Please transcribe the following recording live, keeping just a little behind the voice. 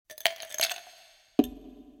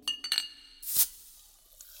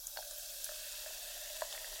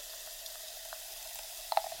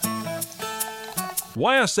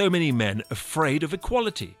Why are so many men afraid of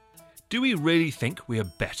equality? Do we really think we are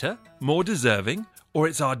better, more deserving, or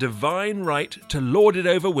it's our divine right to lord it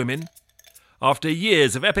over women? After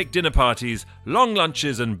years of epic dinner parties, long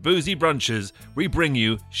lunches and boozy brunches, we bring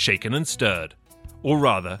you Shaken and Stirred. Or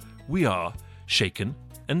rather, we are Shaken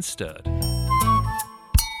and Stirred.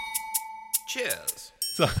 Cheers.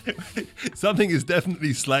 So, something is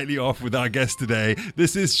definitely slightly off with our guest today.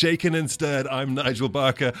 This is Shaken and Stirred. I'm Nigel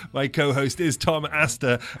Barker. My co-host is Tom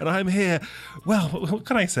Astor, and I'm here. Well, what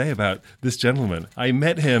can I say about this gentleman? I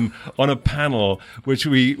met him on a panel which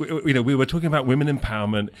we were talking about women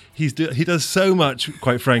empowerment. He does so much,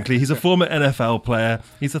 quite frankly. He's a former NFL player.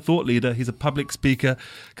 He's a thought leader. He's a public speaker,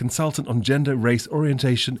 consultant on gender, race,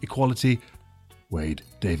 orientation, equality. Wade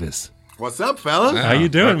Davis. What's up, fellas? How you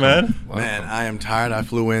doing, man? Man, I am tired. I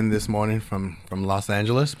flew in this morning from Los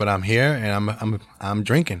Angeles, but I'm here and I'm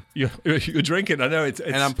drinking. You're drinking. I know it's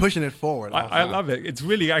and I'm pushing it forward. I love it. It's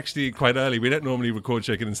really actually quite early. We don't normally record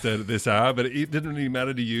Shaken and Stirred at this hour, but it didn't really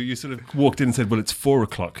matter to you. You sort of walked in and said, "Well, it's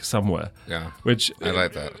 4:00 somewhere." Yeah, which I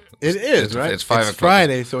like that. It is, right? It's 5 o'clock.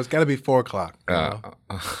 Friday, so it's got to be 4:00.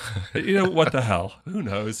 You know what the hell? Who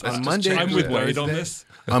knows? On Monday, I'm with Wade Thursday. on this.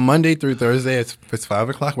 On Monday through Thursday, it's 5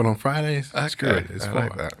 o'clock, but on Fridays, screw it. It's 4.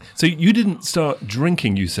 like that. So you didn't start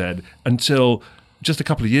drinking, you said, until just a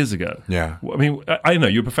couple of years ago. Yeah. I mean, I know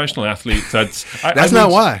you're a professional athlete. That's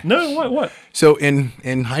not why. No, why? What? So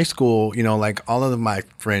in high school, like all of my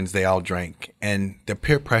friends, they all drank, and the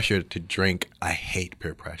peer pressure to drink, I hate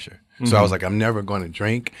peer pressure. So I was like, I'm never going to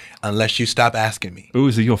drink unless you stop asking me. Oh,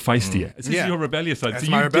 so you're feisty. This is Yeah. your rebellious side. That's so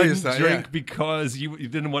my you rebellious didn't side, drink yeah. because you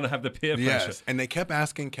didn't want to have the peer pressure. Yes, and they kept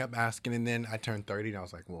asking, and then I turned 30, and I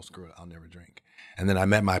was like, well, screw it, I'll never drink. And then I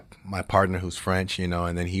met my partner who's French, and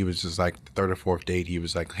then he was just like the third or fourth date, he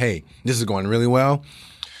was like, hey, this is going really well,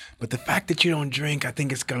 but the fact that you don't drink, I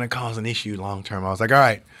think it's going to cause an issue long term. I was like, all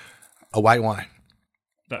right, a white wine.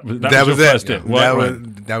 That was your first dip.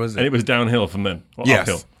 That was it. And it was downhill from then. Or Yes.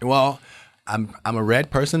 uphill. Well, I'm a red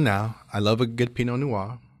person now. I love a good Pinot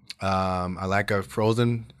Noir. I like a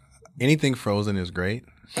frozen. Anything frozen is great.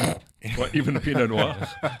 What, even a Pinot Noir?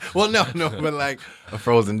 Well, no, but like a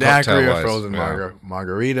frozen daiquiri, a Cocktail-wise, frozen yeah.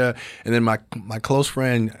 margarita. And then my close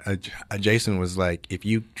friend, Jason, was like, if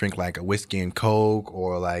you drink like a whiskey and Coke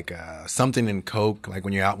or like something in Coke, like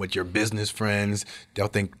when you're out with your business friends, they'll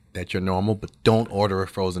think that you're normal, but don't order a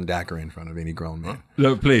frozen daiquiri in front of any grown man.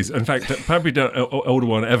 No, please. In fact, probably don't order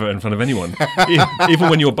one ever in front of anyone. Even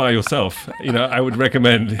when you're by yourself, I would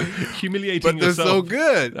recommend humiliating But they're yourself. so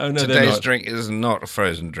good. Oh, no, they're Today's not. drink is not a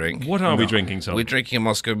frozen drink. What are we drinking, Tom? We're drinking a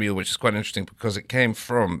Moscow Mule, which is quite interesting because it came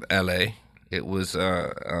from LA. It was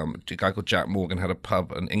a guy called Jack Morgan had a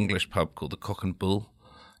pub, an English pub called the Cock and Bull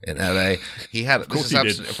in LA. He had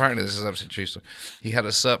apparently this is absolutely true. So he had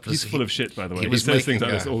a surplus. He's full of shit, by the way. He He was says things making-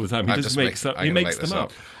 like this all the time. I He just just makes make- up. I'm He gonna makes make this them up.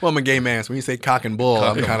 up. Well, I'm a gay man, so when you say cock and bull,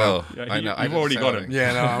 Cock I'm and kind Bull. of... Yeah, I know, I you've didn't already say got that. him.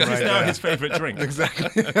 Yeah, no, I'm This right is now there. his favourite drink.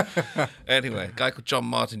 Exactly. Anyway, a guy called John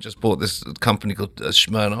Martin just bought this company called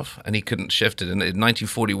Smirnoff, and he couldn't shift it. And in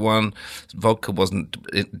 1941, vodka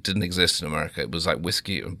didn't exist in America. It was like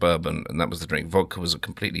whiskey and bourbon, and that was the drink. Vodka was a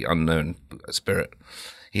completely unknown spirit.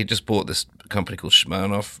 He had just bought this company called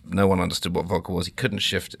Smirnoff. No one understood what vodka was. He couldn't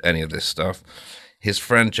shift any of this stuff. His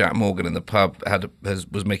friend Jack Morgan in the pub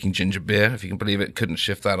was making ginger beer, if you can believe it. Couldn't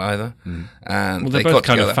shift that either. And Well, they they're both got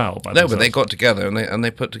kind of together. foul by No, but they themselves. got together and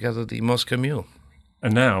they put together the Moscow Mule.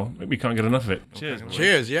 And now we can't get enough of it. Cheers.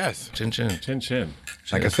 Cheers, yes. Chin chin. Chin chin.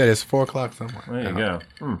 Like I said, it's 4:00 somewhere. There you go.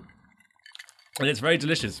 And it's very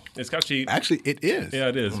delicious. It's actually, Actually, it is. yeah,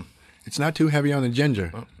 it is. It's not too heavy on the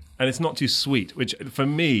ginger. And it's not too sweet, which for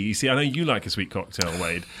me, you see, I know you like a sweet cocktail,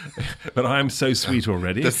 Wade, but I'm so sweet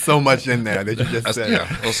already. There's so much in there that you just said.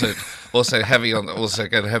 Yeah. Also heavy on. Also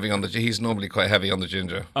get heavy on the. He's normally quite heavy on the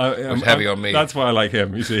ginger. Which heavy on me. That's why I like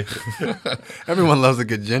him, you see. Everyone loves a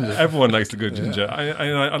good ginger. Everyone likes the good ginger.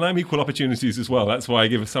 And I'm equal opportunities as well. That's why I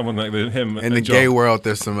give someone like him In a the job. gay world,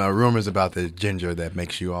 there's some rumors about the ginger that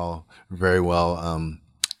makes you all very well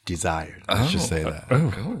desired. Let's just say that. Oh,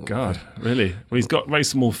 God, really? Well, he's got very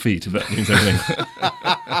small feet, if that means anything.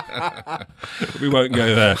 We won't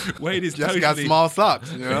go there. Wade is Just totally... got small socks,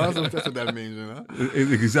 That's what that means,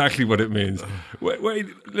 It's exactly what it means. Wait,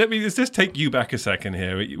 let's just take you back a second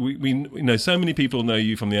here. We know so many people know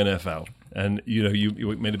you from the NFL, and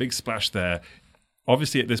you made a big splash there.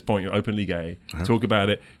 Obviously, at this point, you're openly gay. Talk about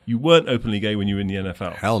it. You weren't openly gay when you were in the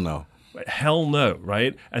NFL. Hell no. Hell no,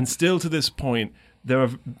 right? And still to this point,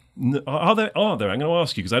 are there? I'm going to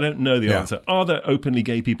ask you because I don't know the answer. Are there openly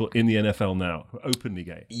gay people in the NFL now? Openly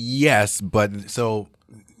gay? Yes, but so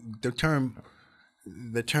the term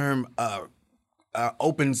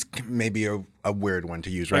Open's maybe a weird one to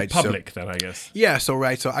use, Like right? public, then I guess. Yeah, so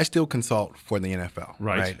I still consult for the NFL,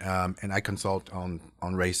 Right. and I consult on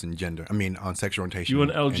race and gender. I mean, on sexual orientation. You're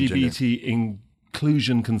an and gender. LGBT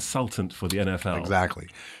inclusion consultant for the NFL. Exactly.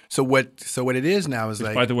 So what it is now is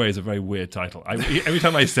By the way, is a very weird title. Every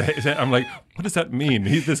time I say it, I'm like, what does that mean?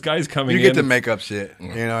 This guy's coming you get in. to make up shit. You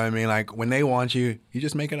know what I mean? Like when they want you, you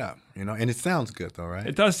just make it up. You know, and it sounds good though, right?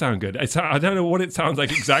 It does sound good. I don't know what it sounds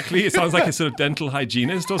like exactly. It sounds like a sort of dental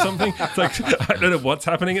hygienist or something. It's like, I don't know what's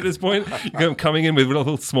happening at this point. You're coming in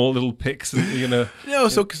with small little picks and you're going to... No,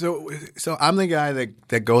 so I'm the guy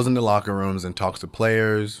that goes into locker rooms and talks to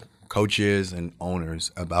players, coaches, and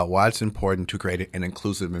owners about why it's important to create an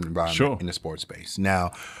inclusive environment in the sports space.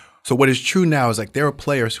 Now, so what is true now is like there are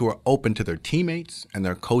players who are open to their teammates and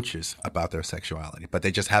their coaches about their sexuality, but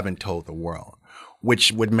they just haven't told the world,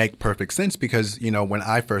 which would make perfect sense because, you know, when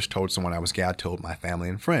I first told someone I was gay, I told my family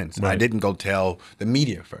and friends. Right. I didn't go tell the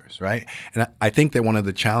media first, right? And I think that one of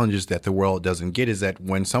the challenges that the world doesn't get is that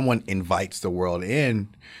when someone invites the world in,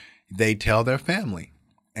 they tell their family.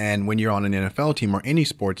 And when you're on an NFL team or any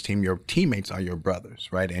sports team, your teammates are your brothers,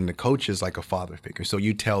 right? And the coach is like a father figure. So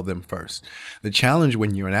you tell them first. The challenge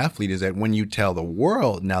when you're an athlete is that when you tell the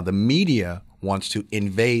world, now the media wants to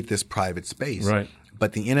invade this private space. Right.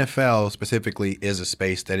 But the NFL specifically is a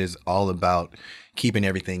space that is all about keeping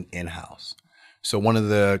everything in-house. So one of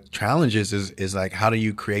the challenges is like, how do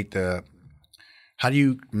you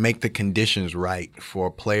make the conditions right for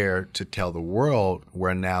a player to tell the world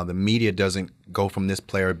where now the media doesn't go from this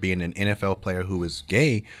player being an NFL player who is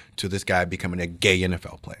gay to this guy becoming a gay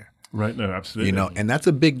NFL player? Right, no, absolutely. You know, and that's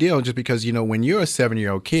a big deal just because, you know, when you're a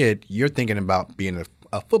 7-year-old kid, you're thinking about being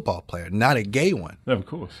a football player, not a gay one. No, of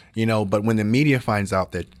course. You know, but when the media finds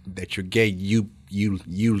out that you're gay, your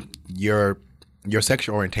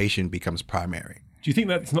sexual orientation becomes primary. Do you think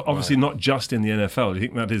that's obviously not just in the NFL? Do you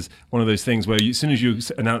think that is one of those things where as soon as you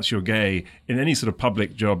announce you're gay in any sort of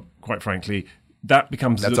public job, quite frankly, that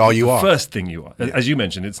becomes the first thing you are? Yeah. As you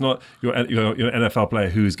mentioned, it's not you're an NFL player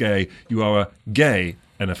who's gay. You are a gay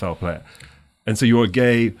NFL player. And so you're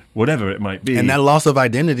gay, whatever it might be. And that loss of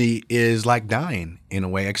identity is like dying in a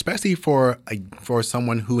way, especially for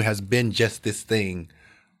someone who has been just this thing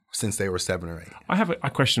since they were 7 or 8. I have a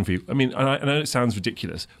question for you. I mean, I know it sounds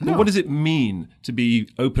ridiculous, but what does it mean to be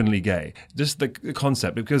openly gay? Just the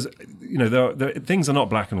concept, because you know, things are not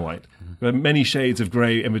black and white. There are many shades of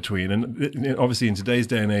grey in between, and obviously in today's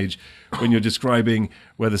day and age, when you're describing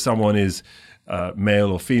whether someone is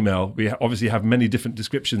male or female, we obviously have many different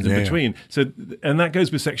descriptions in between. So, and that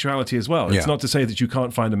goes with sexuality as well. It's not to say that you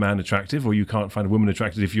can't find a man attractive or you can't find a woman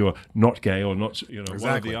attractive if you're not gay or not, you know,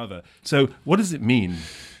 one or the other. So, what does it mean?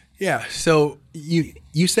 Yeah, so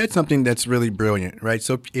you said something that's really brilliant, right?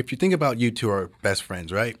 So if you think about you two are best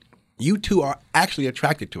friends, right? You two are actually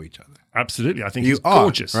attracted to each other. Absolutely, I think you he's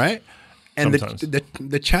gorgeous, right? And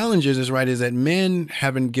the challenge is that men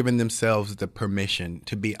haven't given themselves the permission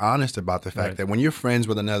to be honest about the fact that when you're friends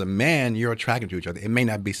with another man, you're attracted to each other. It may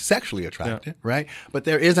not be sexually attracted, right? But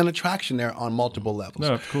there is an attraction there on multiple levels.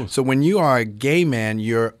 No, of course. So when you are a gay man,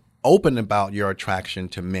 you're open about your attraction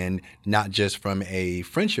to men, not just from a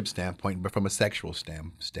friendship standpoint, but from a sexual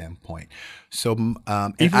standpoint. So even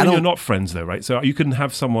when you're not friends, though, right? So you can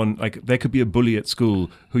have someone like there could be a bully at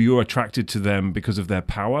school who you're attracted to them because of their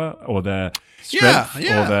power or their strength or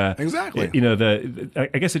their exactly. You know,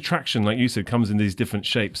 I guess attraction, like you said, comes in these different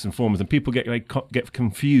shapes and forms, and people get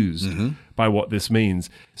confused by what this means.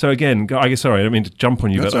 So again, I guess sorry, I don't mean to jump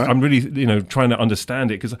on you, but I'm really trying to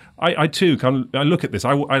understand it because I too I look at this.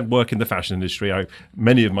 I work in the fashion industry.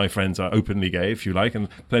 Many of my friends are openly gay, if you like, and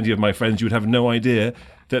plenty of my friends you would have no idea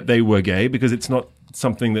that they were gay because it's not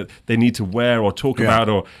something that they need to wear or talk about,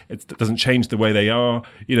 or it doesn't change the way they are.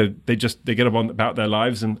 You know, they get on about their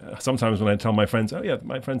lives. And sometimes when I tell my friends, "Oh yeah,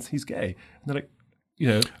 my friend's he's gay," and they're like, you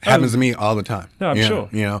know, happens to me all the time. No, I'm sure.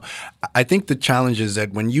 You know, I think the challenge is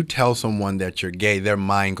that when you tell someone that you're gay, their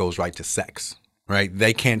mind goes right to sex. Right?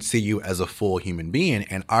 They can't see you as a full human being.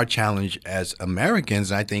 And our challenge as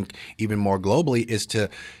Americans, and I think even more globally, is to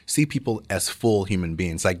see people as full human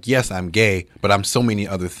beings. Like, yes, I'm gay, but I'm so many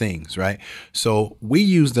other things, right? So we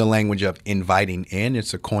use the language of inviting in.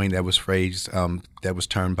 It's a coin that was phrased, that was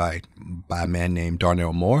termed by a man named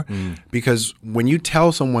Darnell Moore. Because when you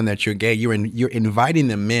tell someone that you're gay, you're inviting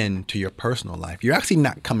them in to your personal life. You're actually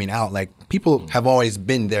not coming out. Like, people have always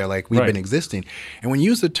been there, like we've been existing. And when you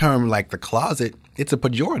use the term like the closet, it's a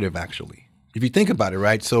pejorative, actually. If you think about it,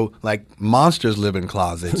 right? So like monsters live in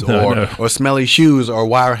closets or smelly shoes or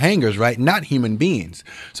wire hangers, right? Not human beings.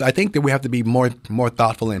 So I think that we have to be more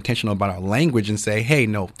thoughtful and intentional about our language and say, hey,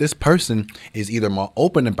 no, this person is either more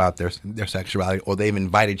open about their sexuality or they've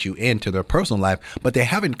invited you into their personal life, but they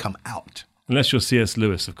haven't come out. Unless you're C.S.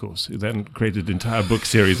 Lewis, of course, who then created an entire book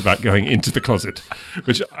series about going into the closet,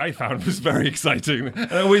 which I found was very exciting.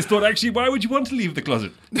 And I always thought, actually, why would you want to leave the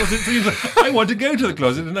closet? Because it seems like I want to go to the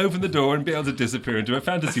closet and open the door and be able to disappear into a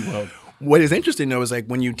fantasy world. What is interesting, though, is like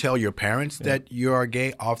when you tell your parents that you are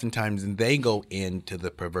gay, oftentimes they go into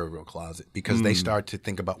the proverbial closet because they start to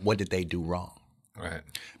think about what did they do wrong. Right.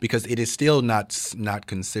 Because it is still not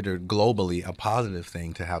considered globally a positive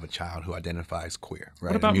thing to have a child who identifies queer. Right?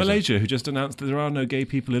 What about Malaysia, who just announced that there are no gay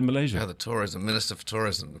people in Malaysia? Yeah, the tourism, Minister for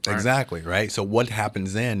Tourism. Apparently. Exactly, right? So what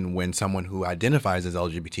happens then when someone who identifies as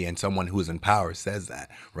LGBT and someone who is in power says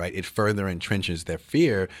that, right? It further entrenches their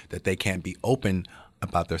fear that they can't be open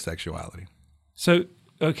about their sexuality. So,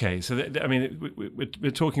 okay, so I mean,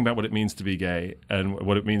 we're talking about what it means to be gay and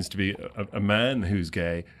what it means to be a man who's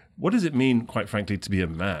gay. What does it mean, quite frankly, to be a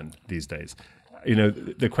man these days? You know,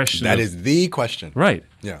 the question is the question, right?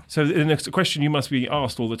 Yeah. So the next question you must be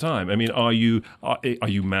asked all the time. I mean, are you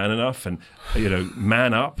man enough, and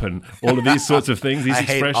man up, and all of these sorts of things? These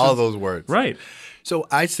expressions. Hate all those words. Right. So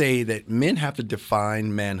I say that men have to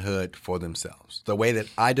define manhood for themselves. The way that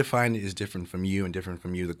I define it is different from you and different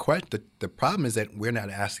from you. The problem is that we're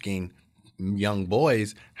not asking young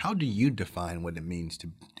boys, how do you define what it means to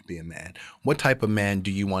be a man? What type of man do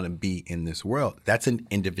you want to be in this world? That's an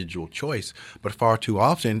individual choice. But far too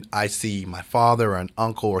often, I see my father or an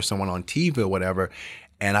uncle or someone on TV or whatever,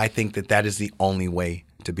 and I think that that is the only way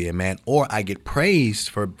to be a man. Or I get praised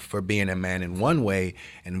for being a man in one way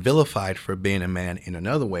and vilified for being a man in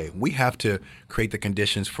another way. We have to create the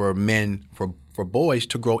conditions for men, for boys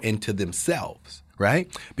to grow into themselves,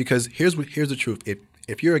 right? Because here's the truth.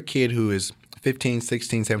 If you're a kid who is 15,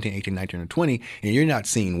 16, 17, 18, 19, or 20, and you're not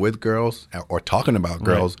seen with girls or talking about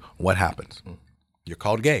girls, what happens? You're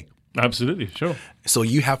called gay. Absolutely, sure. So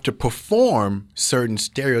you have to perform certain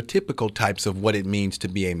stereotypical types of what it means to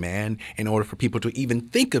be a man in order for people to even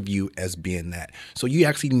think of you as being that. So you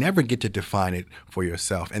actually never get to define it for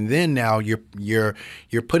yourself. And then now you're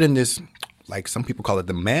put in this, like some people call it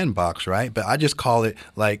the man box, right? But I just call it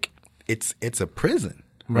like it's a prison.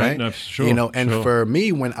 Right. No, sure. You know, and for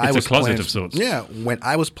me, when I was a closet playing, of sorts. Yeah, when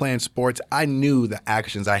I was playing sports, I knew the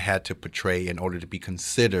actions I had to portray in order to be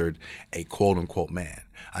considered a quote unquote man.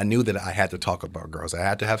 I knew that I had to talk about girls. I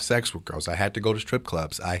had to have sex with girls. I had to go to strip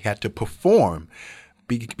clubs. I had to perform.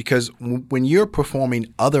 Because when you're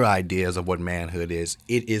performing other ideas of what manhood is,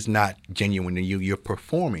 it is not genuine to you. You're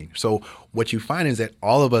performing. So what you find is that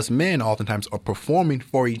all of us men oftentimes are performing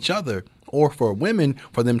for each other or for women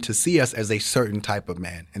for them to see us as a certain type of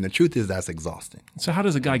man. And the truth is that's exhausting. So how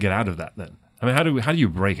does a guy get out of that then? I mean, how do you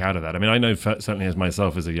break out of that? I mean, I know certainly as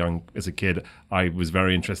myself as a kid, I was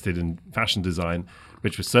very interested in fashion design,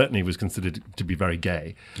 which was considered to be very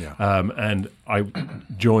gay. Yeah. And I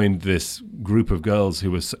joined this group of girls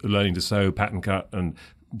who were learning to sew, pattern cut, and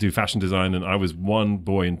do fashion design. And I was one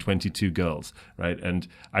boy and 22 girls, right? And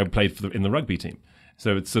I played in the rugby team.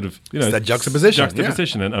 So it's sort of, it's that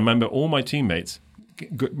juxtaposition. Yeah. And I remember all my teammates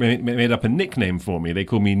made up a nickname for me. They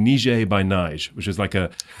called me Niger by Nige, which is like a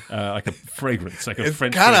fragrance, like a it's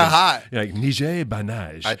French. It's kind of fragrance. hot. Yeah, like Niger by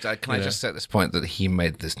Nige. Can I just say at this point that he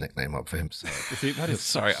made this nickname up for himself? See, that is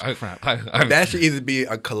Sorry, crap. That should either be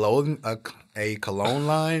a cologne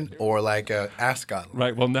line or like a ascot line.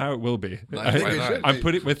 Right. Well, now it will be. Nice.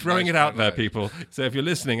 We're throwing it out there, Nice. people. So if you're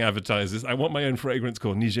listening, advertisers, I want my own fragrance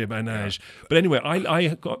called Niger by Nige. But anyway, I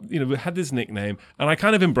got had this nickname, and I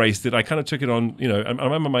kind of embraced it. I kind of took it on. I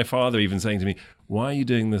remember my father even saying to me, "Why are you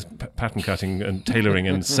doing this pattern cutting and tailoring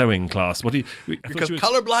and sewing class? What do you?" Because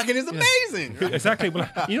color blocking is amazing. Right? Exactly. Well,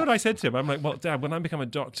 you know what I said to him? I'm like, well, Dad, when I become a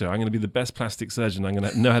doctor, I'm going to be the best plastic surgeon. I'm going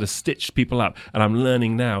to know how to stitch people up, and I'm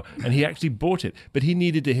learning now. And he actually bought it, but he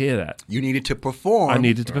needed to hear that. You needed to perform. I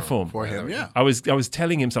needed to perform for him. Yeah. I was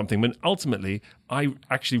telling him something when ultimately I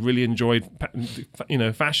actually really enjoyed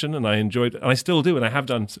fashion, and I still do, and I have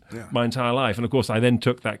done my entire life. And of course, I then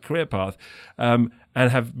took that career path. And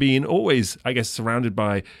have been always, I guess, surrounded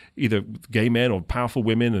by either gay men or powerful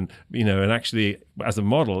women, and actually as a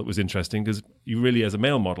model, it was interesting because you really, as a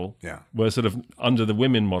male model, were sort of under the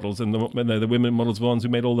women models, and the women models were the ones who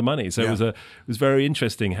made all the money. So it was very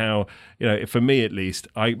interesting how, for me at least,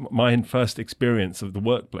 my first experience of the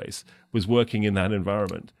workplace was working in that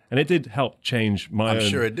environment. And it did help change my I'm own...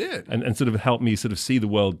 sure it did. And sort of help me sort of see the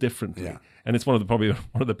world differently. Yeah. And it's probably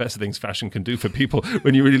one of the best things fashion can do for people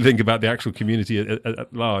when you really think about the actual community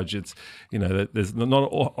at large. It's, there's not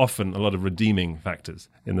often a lot of redeeming factors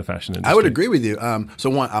in the fashion industry. I would agree with you. So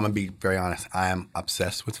one, I'm going to be very honest. I am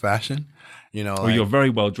obsessed with fashion. Well, you're very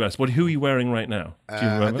well dressed. Who are you wearing right now? Do you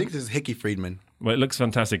remember? I think this is Hickey Friedman. Well, it looks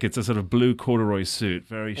fantastic. It's a sort of blue corduroy suit,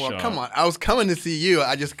 very Well, sharp. come on. I was coming to see you.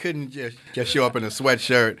 I just couldn't just show up in a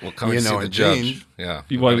sweatshirt, Well, come and see the and judge. jeans. Yeah.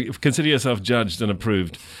 Well, consider yourself judged and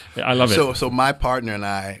approved. I love it. So my partner and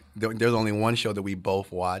I, there's only one show that we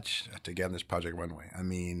both watch together. This Project Runway. I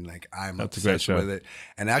mean, like I'm That's a great obsessed show. with it,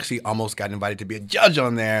 and I actually almost got invited to be a judge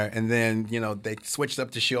on there, and then they switched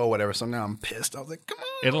up the show or whatever. So now I'm pissed. I was like, come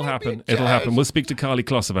on, It'll I wanna happen. be a It'll judge. happen. We'll speak to Carly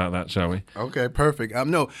Kloss about that, shall we? Okay, perfect.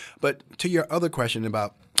 No, but to your other question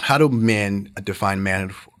about how do men define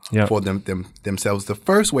manhood Yeah. for themselves, the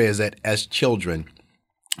first way is that as children,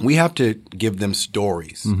 we have to give them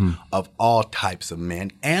stories of all types of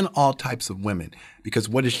men and all types of women. Because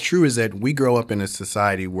what is true is that we grow up in a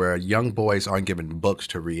society where young boys aren't given books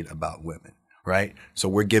to read about women. Right? So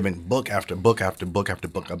we're given book after book after book after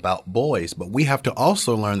book about boys, but we have to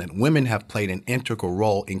also learn that women have played an integral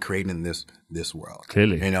role in creating this world.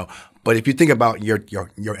 Clearly. But if you think about your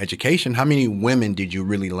education, how many women did you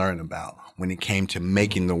really learn about when it came to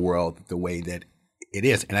making the world the way that it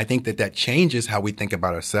is? And I think that changes how we think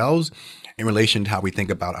about ourselves in relation to how we think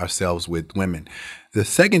about ourselves with women. The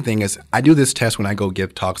second thing is I do this test when I go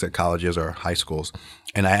give talks at colleges or high schools.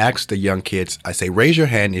 And I ask the young kids, I say, raise your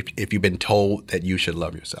hand if you've been told that you should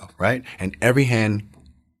love yourself, right? And every hand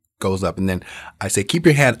goes up. And then I say, keep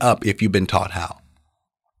your hand up if you've been taught how.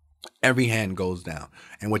 Every hand goes down.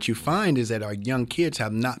 And what you find is that our young kids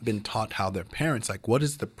have not been taught how their parents, like, what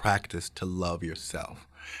is the practice to love yourself?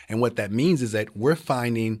 And what that means is that we're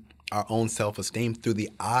finding our own self-esteem through the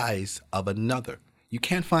eyes of another. You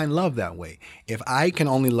can't find love that way. If I can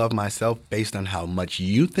only love myself based on how much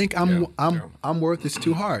you think I'm worth, it's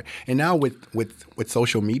too hard. And now with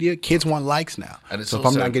social media, kids want likes now. And it's so if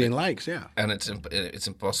also- I'm not getting likes, yeah. And it's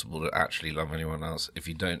impossible to actually love anyone else if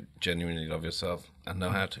you don't genuinely love yourself and know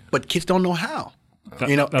how to. But kids don't know how. That's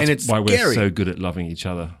and it's why we're scary. so good at loving each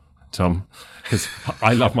other, Tom. Because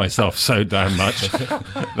I love myself so damn much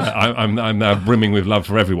that I'm now brimming with love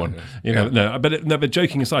for everyone. But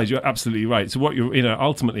joking aside, you're absolutely right. So what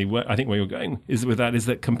ultimately, I think where you're going is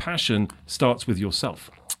that compassion starts with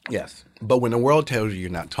yourself. Yes. But when the world tells you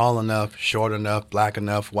you're not tall enough, short enough, black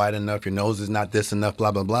enough, white enough, your nose is not this enough,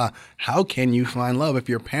 blah, blah, blah, how can you find love if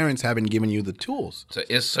your parents haven't given you the tools? So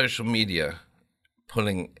is social media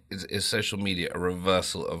is social media a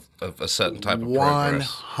reversal of a certain type of progress?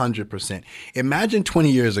 100%. Imagine 20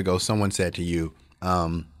 years ago someone said to you,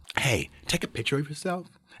 hey, take a picture of yourself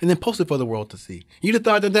and then post it for the world to see. You'd have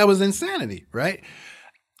thought that was insanity, right?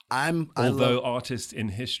 Although artists in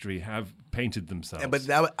history have painted themselves.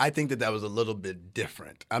 But I think that was a little bit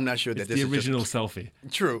different. I'm not sure that it's this the is original selfie.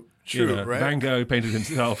 True, right? Van Gogh painted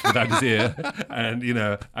himself without his ear, and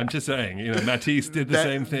I'm just saying, Matisse did the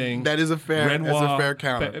same thing. That is a fair. Renoir that's a fair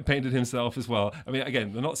counter. Painted himself as well. I mean,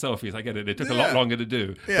 again, they're not selfies. I get it. It took a lot longer to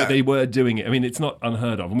do, Yeah. but they were doing it. I mean, it's not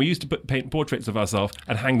unheard of. And we used to paint portraits of ourselves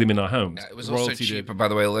and hang them in our homes. It was also cheaper, by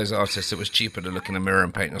the way, all those artists, it was cheaper to look in a mirror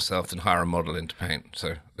and paint yourself than hire a model in to paint.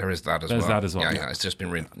 So there is that as well. There's that as well. Yeah, it's just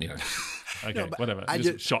been, Okay, whatever. I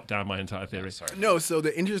just shot down my entire theory. Sorry. No, so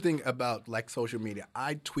the interesting about social media,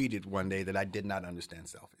 I tweeted one day that I did not understand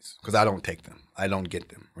selfies because I don't take them. I don't get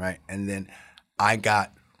them, right? And then I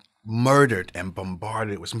got murdered and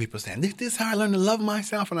bombarded with some people saying, this is how I learned to love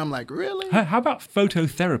myself. And I'm like, really? How about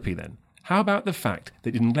phototherapy then? How about the fact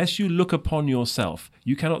that unless you look upon yourself,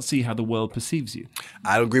 you cannot see how the world perceives you?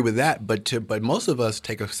 I agree with that. But most of us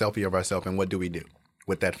take a selfie of ourselves, and what do we do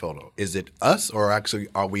with that photo? Is it us, or actually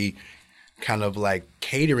are we kind of like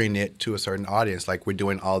catering it to a certain audience? Like we're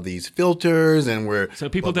doing all these filters and so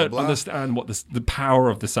people blah, don't blah, blah. understand what the power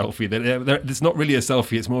of the selfie. It's not really a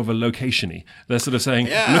selfie. It's more of a location-y. They're sort of saying,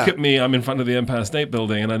 look at me, I'm in front of the Empire State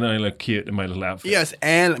Building and I know I look cute in my little outfit. Yes,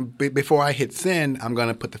 and before I hit send, I'm going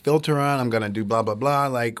to put the filter on. I'm going to do blah, blah, blah.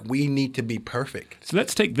 Like we need to be perfect. So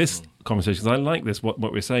let's take this conversation, because I like this, what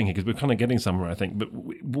we're saying here, because we're kind of getting somewhere, I think. But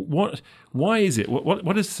why is it?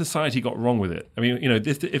 What has society got wrong with it? I mean,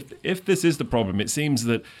 if this is the problem, it seems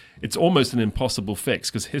that it's almost an impossible fix,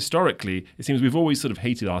 because historically, it seems we've always sort of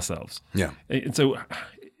hated ourselves. Yeah. And so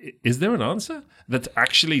is there an answer that's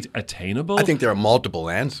actually attainable? I think there are multiple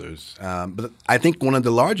answers, but I think one of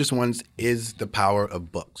the largest ones is the power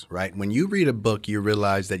of books, right? When you read a book, you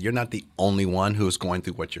realize that you're not the only one who is going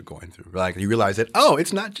through what you're going through. Like you realize that, oh,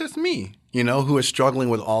 it's not just me, who is struggling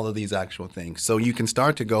with all of these actual things. So you can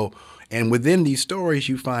start to go, and within these stories,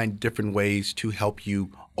 you find different ways to help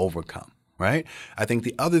you overcome. Right? I think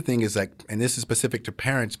the other thing is like, and this is specific to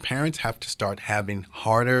parents have to start having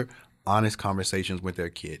harder, honest conversations with their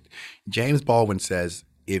kid. James Baldwin says,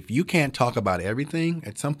 if you can't talk about everything,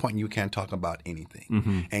 at some point you can't talk about anything.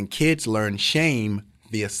 Mm-hmm. And kids learn shame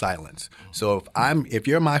via silence. So if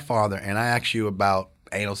you're my father and I ask you about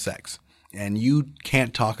anal sex and you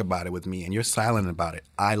can't talk about it with me and you're silent about it,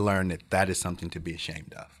 I learn that is something to be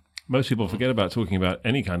ashamed of. Most people forget about talking about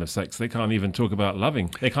any kind of sex. They can't even talk about loving.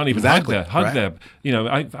 They can't even Exactly. hug their.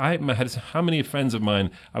 I had how many friends of mine,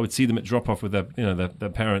 I would see them at drop off with their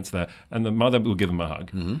parents there, and the mother will give them a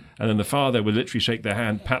hug, and then the father would literally shake their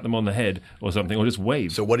hand, pat them on the head or something, or just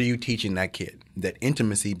wave. So what are you teaching that kid? That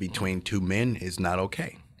intimacy between two men is not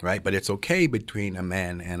okay. Right, but it's okay between a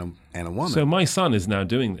man and a woman. So my son is now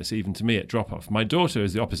doing this, even to me at drop-off. My daughter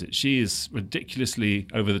is the opposite. She is ridiculously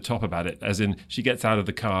over the top about it, as in she gets out of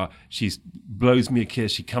the car, she blows me a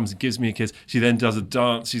kiss, she comes and gives me a kiss, she then does a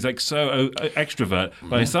dance. She's like so extrovert. Mm-hmm.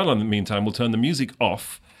 My son, in the meantime, will turn the music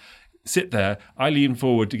off, sit there, I lean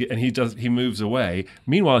forward and he moves away.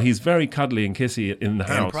 Meanwhile, he's very cuddly and kissy in the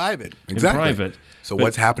house. In private. Exactly. In private. So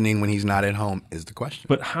what's happening when he's not at home is the question.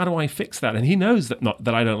 But how do I fix that? And he knows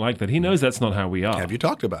that I don't like that. He knows that's not how we are. Have you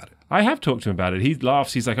talked about it? I have talked to him about it. He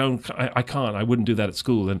laughs. He's like, "Oh, I can't. I wouldn't do that at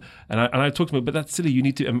school." And I talked to him, but that's silly. You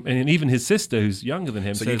need to. And even his sister, who's younger than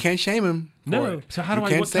him, so says, you can't shame him. No. It. So how do you I?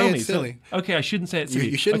 Can't What, say tell it's me. silly. So, okay, I shouldn't say it's silly.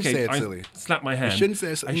 You shouldn't say it's silly. Slap my hand. You shouldn't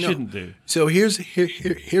say it's silly. I shouldn't do. So here's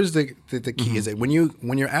the key is that when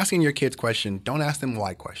you're asking your kids questions, don't ask them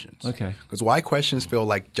why questions. Okay. Because why questions feel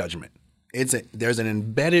like judgment. There's an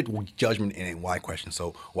embedded judgment in a why question.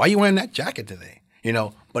 So why are you wearing that jacket today?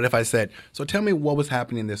 But if I said, so tell me what was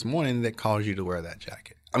happening this morning that caused you to wear that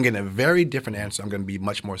jacket, I'm getting a very different answer. I'm going to be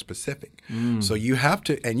much more specific. So you have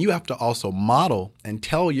to also model and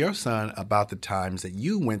tell your son about the times that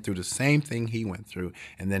you went through the same thing he went through,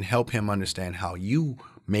 and then help him understand how you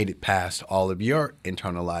made it past all of your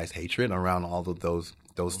internalized hatred around all of those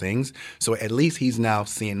things. So at least he's now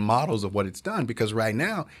seeing models of what it's done, because right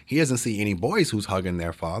now he doesn't see any boys who's hugging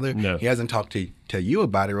their father. No. He hasn't talked to you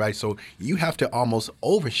about it, right? So you have to almost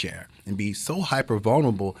overshare and be so hyper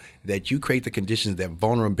vulnerable that you create the conditions that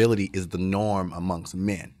vulnerability is the norm amongst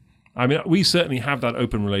men. I mean, we certainly have that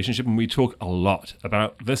open relationship, and we talk a lot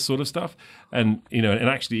about this sort of stuff. And, and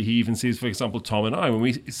actually he even sees, for example, Tom and I, when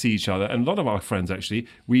we see each other, and a lot of our friends actually,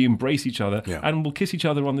 we embrace each other and we'll kiss each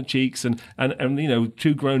other on the cheeks and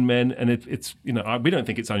two grown men. And it's, we don't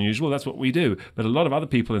think it's unusual. That's what we do. But a lot of other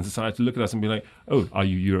people in society look at us and be like, oh, are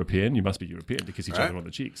you European? You must be European to kiss each other on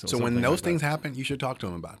the cheeks. So when those things happen, you should talk to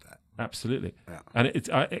them about that. Absolutely. Yeah. And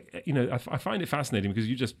I find it fascinating because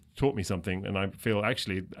you just taught me something, and I feel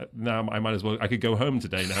actually now I might as well, I could go home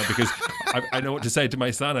today now because I know what to say to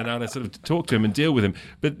my son, and now I sort of talk to him and deal with him.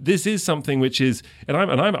 But this is something which is,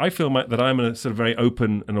 I feel that I'm a sort of very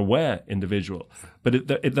open and aware individual. But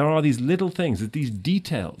there are these little things, these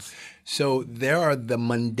details. So there are the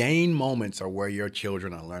mundane moments are where your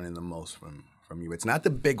children are learning the most from you. It's not the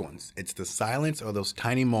big ones. It's the silence or those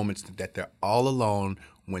tiny moments that they're all alone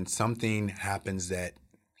when something happens that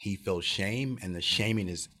he feels shame, and the shaming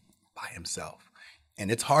is by himself. And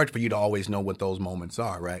it's hard for you to always know what those moments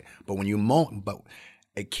are, right? But but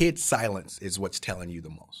a kid's silence is what's telling you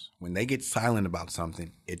the most. When they get silent about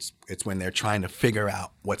something, it's when they're trying to figure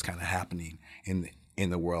out what's kind of happening in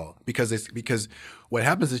the world. Because what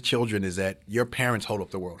happens as children is that your parents hold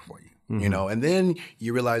up the world for you. And then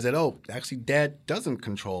you realize that, actually dad doesn't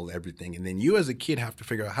control everything. And then you as a kid have to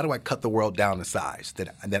figure out, how do I cut the world down to size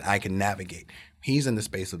that I can navigate? He's in the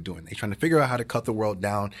space of doing it. He's trying to figure out how to cut the world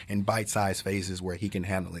down in bite-sized phases where he can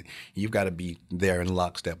handle it. You've got to be there in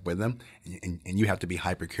lockstep with him, and you have to be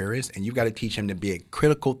hyper-curious, and you've got to teach him to be a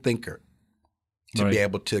critical thinker, to be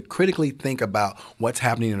able to critically think about what's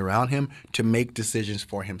happening around him, to make decisions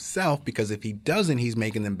for himself, because if he doesn't, he's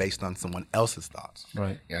making them based on someone else's thoughts.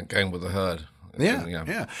 Right. Yeah, going with the herd.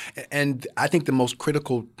 Yeah. And I think the most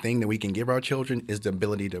critical thing that we can give our children is the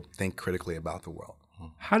ability to think critically about the world.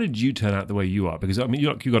 How did you turn out the way you are? Because I mean,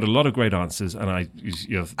 you got a lot of great answers, and I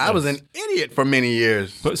was an idiot for many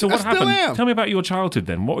years. But so what happened? Tell me about your childhood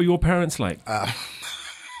then. What were your parents like?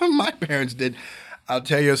 My parents did. I'll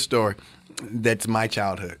tell you a story. that's my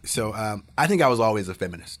childhood. So I think I was always a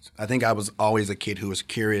feminist. I think I was always a kid who was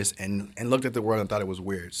curious and looked at the world and thought it was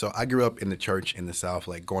weird. So I grew up in the church in the South,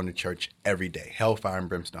 like going to church every day, hellfire and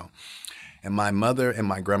brimstone. And my mother and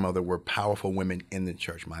my grandmother were powerful women in the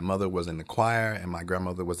church. My mother was in the choir and my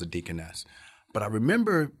grandmother was a deaconess. But I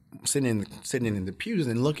remember sitting in the pews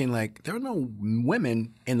and looking like there were no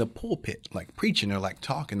women in the pulpit, like preaching or like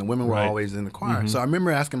talking. The women were Right. always in the choir. So I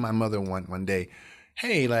remember asking my mother one day,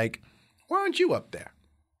 hey, like, why aren't you up there?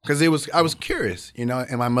 Because I was curious, you know,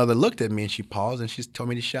 and my mother looked at me and she paused and she told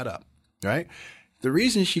me to shut up, right? The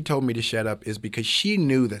reason she told me to shut up is because she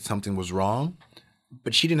knew that something was wrong,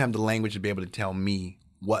 but she didn't have the language to be able to tell me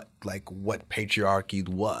what patriarchy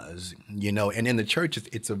was, you know. And in the church,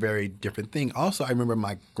 it's a very different thing. Also, I remember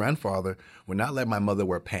my grandfather would not let my mother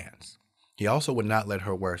wear pants. He also would not let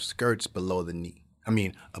her wear skirts below the knee. I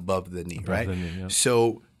mean, above the knee, right? the knee, yeah.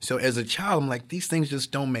 So as a child, I'm like, these things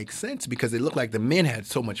just don't make sense because it looked like the men had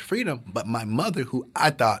so much freedom. But my mother, who I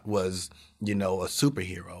thought was, you know, a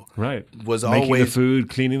superhero, Right. was Making always the food,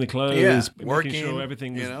 cleaning the clothes, working, making sure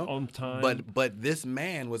everything was you know? on time. But this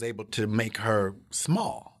man was able to make her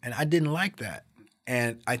small, and I didn't like that.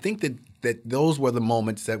 And I think that those were the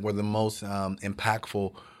moments that were the most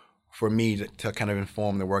impactful for me to kind of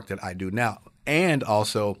inform the work that I do now, and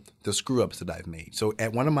also the screw ups that I've made. So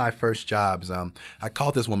at one of my first jobs, I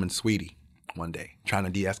called this woman Sweetie one day, trying to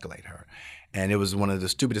de-escalate her. And it was one of the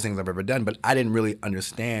stupidest things I've ever done, but I didn't really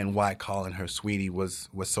understand why calling her Sweetie was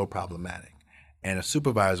so problematic. And a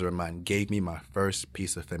supervisor of mine gave me my first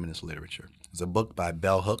piece of feminist literature. It's a book by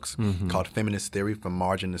Bell Hooks called Feminist Theory from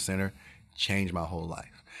Margin to Center. Changed my whole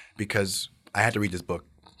life because I had to read this book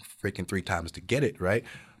freaking 3 times to get it, right?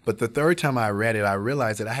 But the third time I read it, I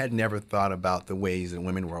realized that I had never thought about the ways that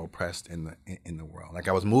women were oppressed in the world. Like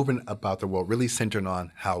I was moving about the world really centered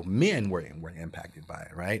on how men were impacted by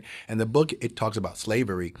it, right? And the book, it talks about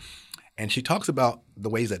slavery, and she talks about the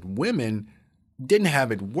ways that women didn't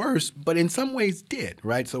have it worse, but in some ways did,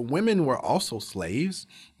 right? So women were also slaves.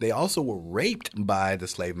 They also were raped by the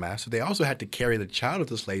slave master. They also had to carry the child of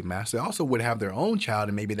the slave master. They also would have their own child,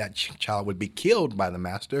 and maybe that child would be killed by the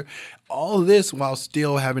master. All this while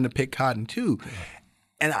still having to pick cotton too.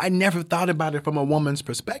 And I never thought about it from a woman's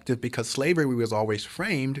perspective because slavery was always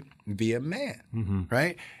framed via man,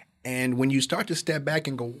 right? And when you start to step back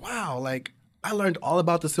and go, wow, like I learned all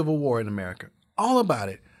about the Civil War in America, all about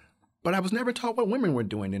it. But I was never taught what women were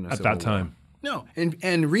doing in the Civil War. At that time. No,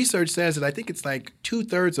 and research says that I think it's like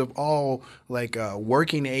 2/3 of all like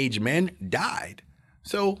working age men died.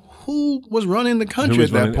 So who was running the country at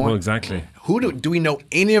that point? Well, exactly. Who do we know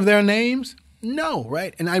any of their names? No,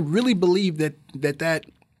 right? And I really believe that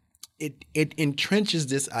it entrenches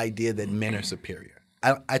this idea that men are superior.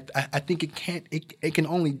 I think it can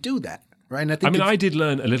only do that. Right? And I did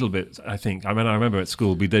learn a little bit, I think. I remember at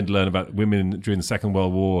school, we did learn about women during the Second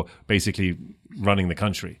World War basically running the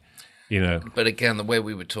country, you know. But again, the way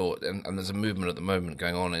we were taught, and there's a movement at the moment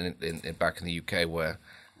going on in back in the UK where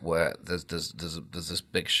there's this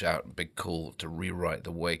big shout, big call to rewrite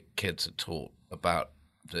the way kids are taught about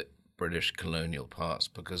the British colonial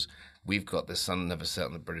past, because we've got this sun never set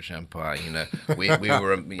on the British Empire. You know, we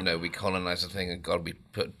were, you know, we colonized the thing, and God, we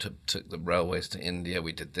took the railways to India.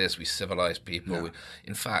 We did this. We civilized people. Yeah.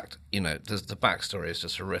 In fact, you know, the backstory is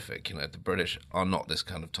just horrific. You know, the British are not this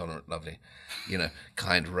kind of tolerant, lovely, you know,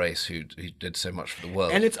 kind race who did so much for the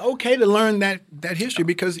world. And it's okay to learn that history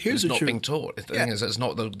because here's it's the not truth. being taught. The thing is, it's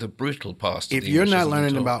not the brutal past. If you're not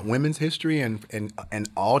learning about women's history and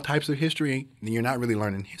all types of history, then you're not really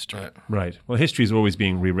learning history. Right. Well, history is always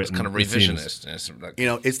being rewritten. It's kind of it seems. revisionist. It's like, You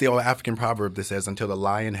know, it's the old African proverb that says, until the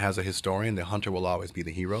lion has a historian, the hunter will always be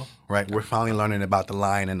the hero, right? We're finally learning about the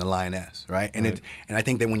lion and the lioness, right? And I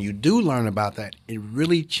think that when you do learn about that, it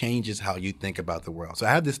really changes how you think about the world. So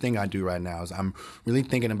I have this thing I do right now is I'm really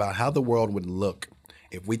thinking about how the world would look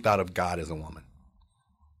if we thought of God as a woman.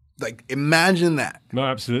 Like, imagine that. No,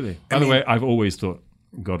 absolutely. By the way, I've always thought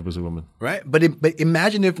God was a woman. Right? But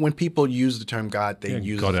imagine if when people use the term God, they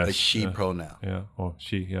use goddess, a she pronoun. Yeah, or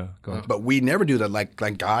she, yeah, God. But we never do that. Like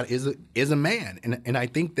God is a man. And I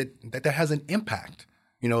think that has an impact.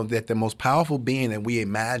 You know, that the most powerful being that we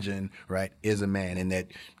imagine, right, is a man, and that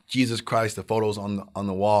Jesus Christ, the photos on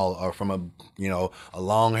the wall are from a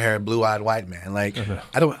long-haired, blue-eyed white man. Like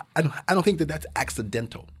I don't think that that's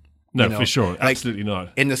accidental. No, you know? for sure. Like, Absolutely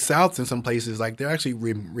not. In the South, in some places, like they're actually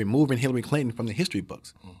removing Hillary Clinton from the history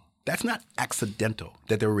books. that's not accidental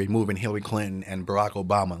that they were removing Hillary Clinton and Barack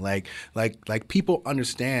Obama. Like people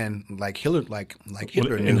understand, like Hitler, like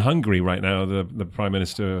Hitler Well, knew. in Hungary right now, the prime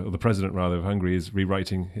minister, or the president rather, of Hungary is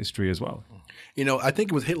rewriting history as well. You know, I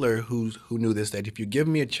think it was Hitler who knew this, that if you give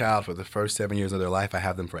me a child for the first 7 years of their life, I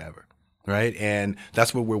have them forever. Right. And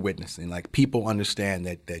that's what we're witnessing. Like, people understand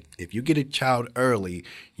that if you get a child early,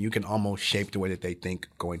 you can almost shape the way that they think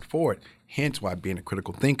going forward. Hence why being a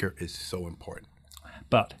critical thinker is so important.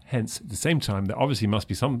 But hence, at the same time, there obviously must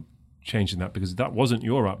be some change in that, because that wasn't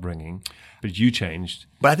your upbringing, but you changed.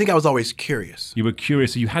 But I think I was always curious. You were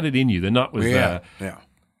curious. So you had it in you. The nut was there. Yeah.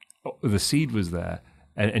 The seed was there.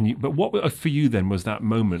 But what for you then was that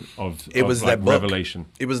moment of that book. revelation?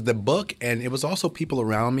 It was the book, and it was also people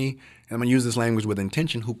around me, and I'm going to use this language with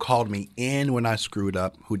intention, who called me in when I screwed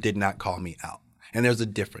up, who did not call me out. And there's a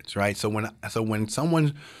difference, right? So when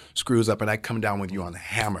someone screws up and I come down with you on the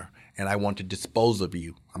hammer and I want to dispose of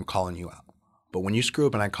you, I'm calling you out. But when you screw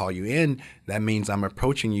up and I call you in, that means I'm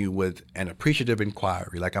approaching you with an appreciative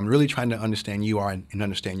inquiry. Like, I'm really trying to understand you are and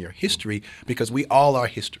understand your history, because we all are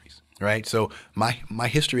histories, right? So my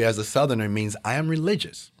history as a Southerner means I am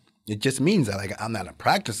religious. It just means that, like, I'm not a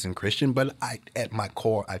practicing Christian, but at my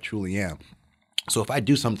core, I truly am. So if I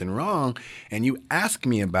do something wrong and you ask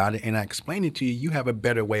me about it and I explain it to you, you have a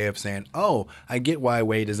better way of saying, oh, I get why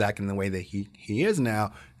Wade is acting the way that he is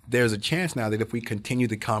now. There's a chance now that if we continue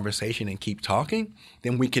the conversation and keep talking,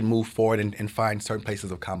 then we can move forward and find certain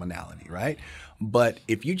places of commonality, right? But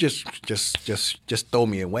if you just throw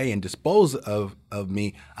me away and dispose of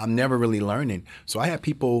me, I'm never really learning. So I have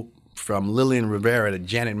people from Lillian Rivera to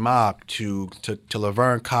Janet Mock to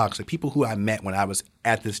Laverne Cox, the people who I met when I was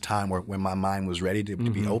at this time when my mind was ready to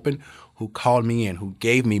be open, who called me in, who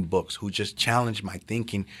gave me books, who just challenged my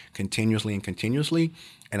thinking continuously.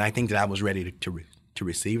 And I think that I was ready to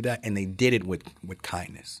receive that, and they did it with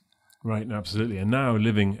kindness. Right, absolutely. And now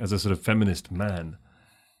living as a sort of feminist man,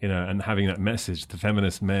 and having that message, the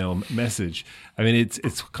feminist male message. I mean,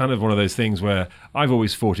 it's kind of one of those things where I've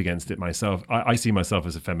always fought against it myself. I see myself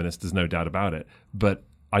as a feminist, there's no doubt about it. But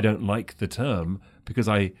I don't like the term, because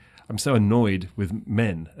I'm so annoyed with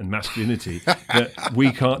men and masculinity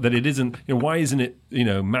that it isn't, why isn't it,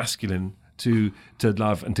 masculine to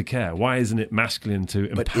love and to care? Why isn't it masculine to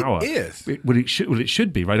empower? But it is. It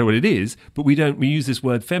should be, right? Or it is, but we use this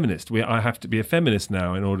word feminist. I have to be a feminist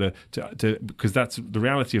now in order to because that's the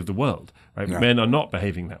reality of the world, right? Yeah. Men are not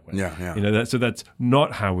behaving that way. Yeah. So that's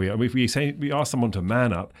not how we are. I mean, if we ask someone to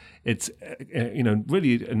man up, it's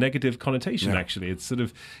really a negative connotation. Actually, it's sort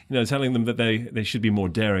of telling them that they should be more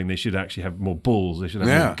daring. They should actually have more balls. They should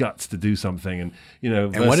have more guts to do something. And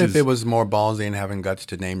And what if it was more ballsy and having guts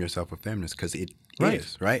to name yourself a feminist? Because it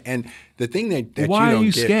is, right? And the thing that why you don't are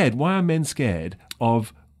you get, scared? Why are men scared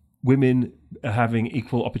of women having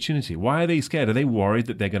equal opportunity? Why are they scared? Are they worried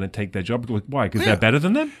that they're going to take their job? Why? Because they're better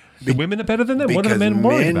than them? The women are better than them? What are the men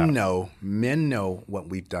worried about? Men know what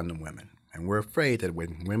we've done to women. And we're afraid that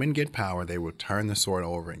when women get power, they will turn the sword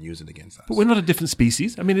over and use it against us. But we're not a different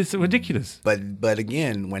species. I mean, it's ridiculous. But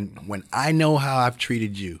again, when I know how I've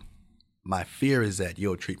treated you, my fear is that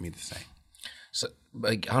you'll treat me the same. So,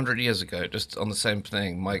 like 100 years ago, just on the same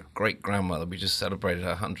thing, my great-grandmother, we just celebrated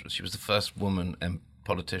her 100th. She was the first woman and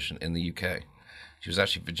politician in the UK. She was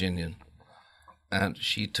actually Virginian. And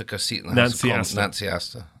she took a seat in the House of Commons. Nancy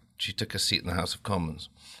Astor. She took a seat in the House of Commons.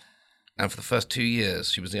 And for the first 2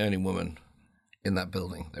 years, she was the only woman in that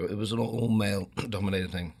building. It was an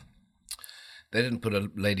all-male-dominated thing. They didn't put a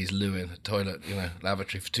ladies' loo in a toilet,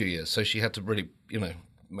 lavatory for 2 years. So she had to really,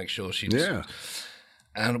 make sure she was... Yeah.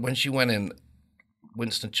 And when she went in,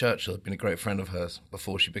 Winston Churchill had been a great friend of hers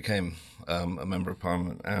before she became a member of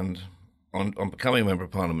Parliament. And on becoming a member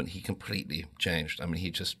of Parliament, he completely changed. I mean,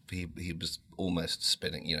 he was almost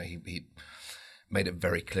spinning. He made it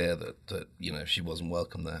very clear that she wasn't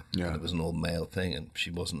welcome there. Yeah. And it was an all-male thing, and she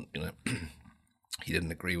wasn't, he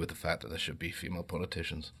didn't agree with the fact that there should be female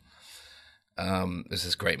politicians. There's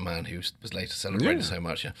this great man who was later celebrated so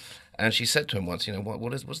much, and she said to him once,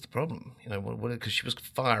 what's the problem? Because she was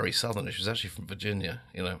fiery Southerner. She was actually from Virginia,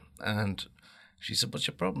 and she said, what's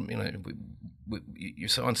your problem? You're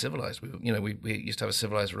so uncivilized. We used to have a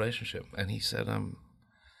civilized relationship. And he said,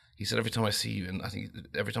 every time I see you, and I think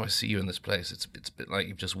every time I see you in this place, it's a bit like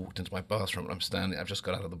you've just walked into my bathroom and I've just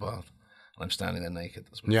got out of the bath and I'm standing there naked.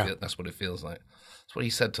 That's what it feels like. That's what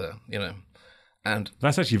he said to her, And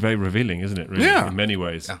that's actually very revealing, isn't it? Really, in many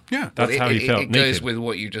ways. Yeah. That's how he felt. It goes with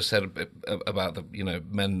what you just said about the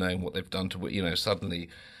men knowing what they've done to suddenly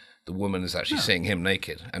the woman is actually seeing him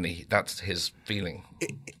naked, and that's his feeling.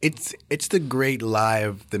 It's the great lie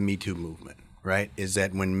of the Me Too movement, right, is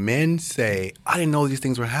that when men say, I didn't know these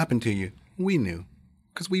things were happening to you, we knew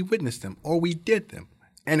because we witnessed them or we did them.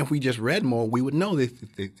 And if we just read more, we would know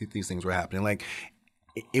that these things were happening. Like,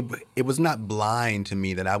 it was not blind to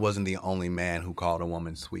me that I wasn't the only man who called a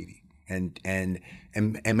woman sweetie. And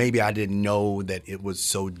maybe I didn't know that it was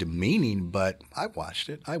so demeaning, but I watched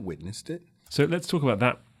it. I witnessed it. So let's talk about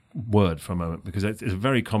that word for a moment, because it's a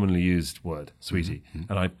very commonly used word, sweetie.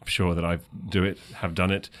 And I'm sure that have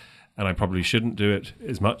done it, and I probably shouldn't do it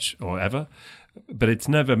as much or ever. But it's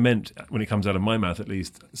never meant, when it comes out of my mouth at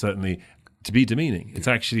least, certainly, to be demeaning. It's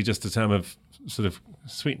actually just a term of sort of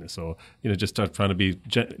sweetness, or, just trying to be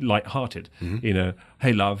light-hearted.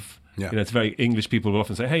 Hey, love. Yeah. It's very English. People will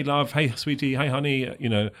often say, hey, love, hey, sweetie, hey, honey,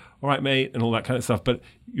 all right, mate, and all that kind of stuff. But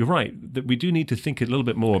you're right, that we do need to think a little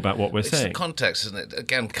bit more about what we're saying. It's the context, isn't it?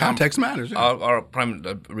 Again, context matters. Yeah. Our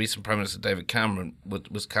recent Prime Minister, David Cameron,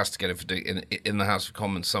 was castigated for doing, in the House of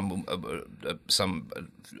Commons, some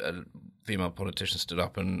female politician stood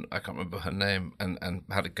up, and I can't remember her name, and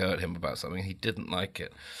had a go at him about something. He didn't like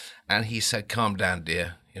it. And he said, calm down,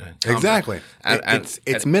 dear. Exactly.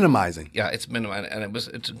 It's minimizing. Yeah, it's minimizing, and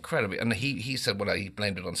it's incredibly. And he said, well, he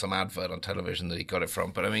blamed it on some advert on television that he got it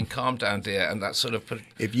from. But I mean, calm down, dear, and that sort of.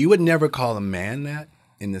 If you would never call a man that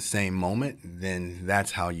in the same moment, then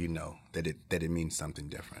that's how you know that it means something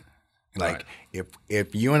different. Like, right.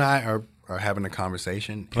 if you and I are having a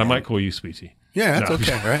conversation, but I might call you sweetie. Yeah, that's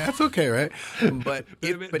okay, right? That's okay, right? But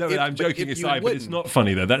I'm joking aside, but it's not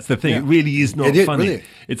funny though. That's the thing. Yeah. It really is not funny. Really.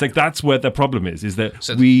 It's like that's where the problem is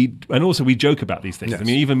that we joke about these things. Yes. I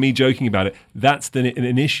mean, even me joking about it, that's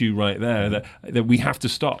an issue right there that we have to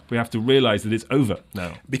stop. We have to realize that it's over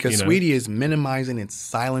now. Because sweetie is minimizing, it's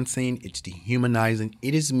silencing, it's dehumanizing.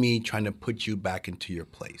 It is me trying to put you back into your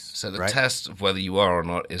place. So the test of whether you are or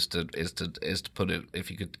not is to put it. If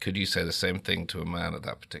you could you say the same thing to a man at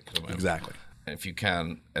that particular moment? Exactly. If you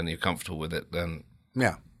can and you're comfortable with it, then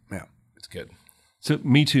it's good. So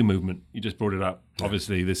Me Too movement, you just brought it up. Yeah.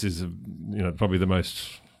 Obviously, this is probably the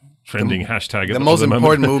most trending hashtag. The most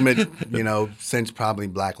important movement, since probably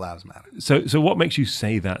Black Lives Matter. So what makes you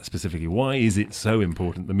say that specifically? Why is it so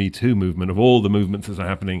important, the Me Too movement, of all the movements that are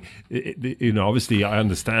happening? Obviously, I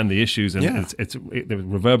understand the issues, and it's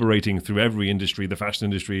reverberating through every industry, the fashion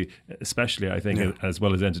industry especially, I think, as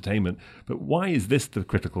well as entertainment. But why is this the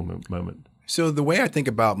critical moment? So the way I think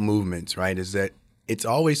about movements, right, is that it's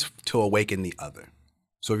always to awaken the other.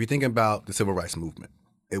 So if you think about the civil rights movement,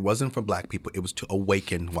 it wasn't for black people. It was to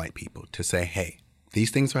awaken white people, to say, hey,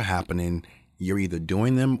 these things are happening. You're either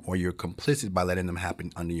doing them or you're complicit by letting them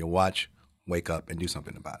happen under your watch. Wake up and do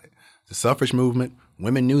something about it. The suffrage movement,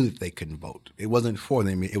 women knew that they couldn't vote. It wasn't for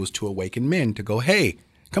them. It was to awaken men to go, hey,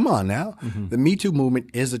 come on now. Mm-hmm. The Me Too movement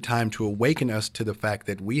is a time to awaken us to the fact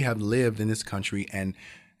that we have lived in this country and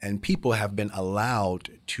people have been allowed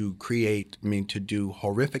to to do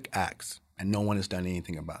horrific acts, and no one has done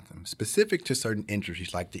anything about them, specific to certain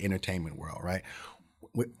industries like the entertainment world, right?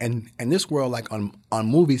 And this world, like on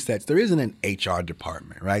movie sets, there isn't an HR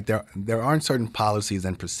department, right? There aren't certain policies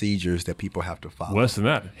and procedures that people have to follow. Worse than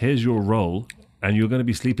that, here's your role, and you're going to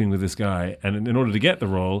be sleeping with this guy, and in order to get the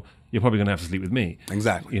role, you're probably going to have to sleep with me.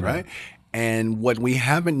 Exactly, right? And what we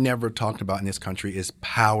haven't never talked about in this country is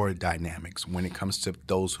power dynamics when it comes to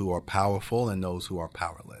those who are powerful and those who are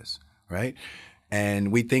powerless, right? And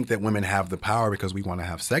we think that women have the power because we want to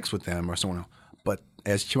have sex with them or so on. But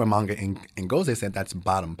as Chimamanda Ngozi said, that's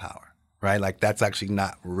bottom power, right? Like that's actually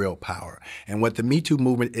not real power. And what the Me Too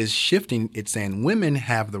movement is shifting, it's saying women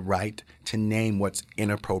have the right to name what's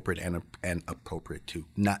inappropriate and appropriate too,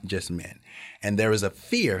 not just men. And there is a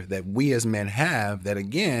fear that we as men have that,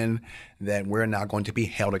 again, that we're not going to be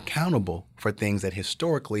held accountable for things that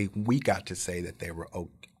historically we got to say that they were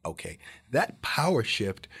okay. That power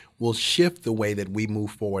shift will shift the way that we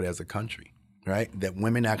move forward as a country, right? That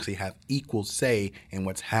women actually have equal say in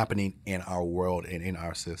what's happening in our world and in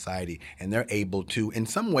our society. And they're able to, in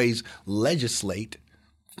some ways, legislate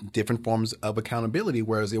different forms of accountability,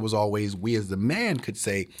 whereas it was always we as the man could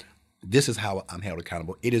say, this is how I'm held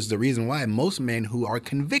accountable. It is the reason why most men who are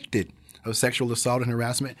convicted of sexual assault and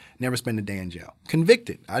harassment never spend a day in jail.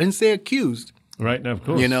 Convicted. I didn't say accused. Right, no, of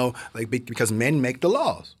course. Because men make the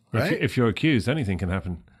laws, right? If you're accused, anything can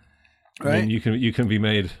happen. Right. I mean, you can be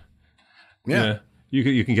made. Yeah.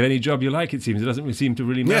 You can get any job you like. It seems it doesn't seem to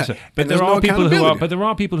really matter. Yeah. But there are people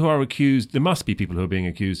who are accused. There must be people who are being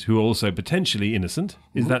accused who are also potentially innocent.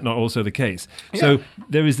 Is that not also the case? Yeah. So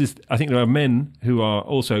there is this. I think there are men who are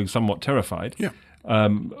also somewhat terrified. Yeah.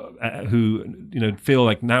 Who feel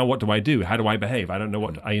like, now what do I do? How do I behave? I don't know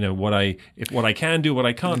what I can do, what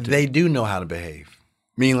I can't do. They do know how to behave.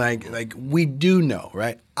 Meaning like we do know,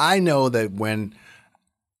 right? I know that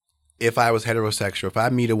if I was heterosexual, if I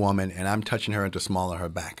meet a woman and I'm touching her at the small of her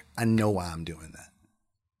back, I know why I'm doing that.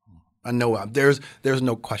 I know there's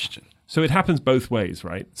no question. So it happens both ways,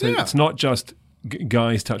 right? So Yeah. it's not just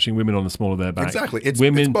guys touching women on the small of their back. Exactly. It's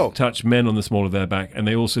women both. touch men on the small of their back, and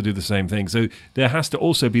they also do the same thing. So there has to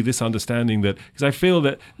also be this understanding that, because I feel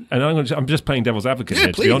that, and I'm just playing devil's advocate here,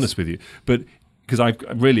 to be please. honest with you, but because I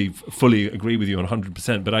really fully agree with you on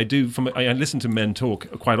 100%, but I do. I listen to men talk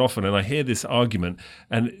quite often, and I hear this argument,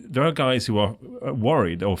 and there are guys who are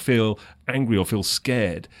worried or feel angry or feel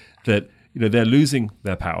scared that they're losing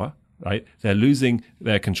their power. Right, they're losing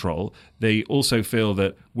their control. They also feel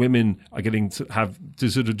that women are getting to have to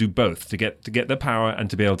sort of do both to get their power and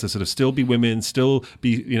to be able to sort of still be women, still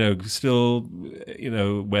be wear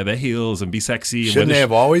their heels and be sexy. Shouldn't they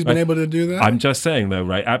have always been able to do that? I'm just saying though,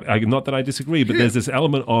 right? Not that I disagree, but there's this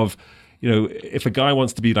element of, if a guy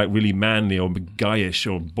wants to be like really manly or guyish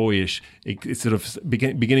or boyish, it's sort of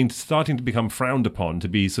starting to become frowned upon to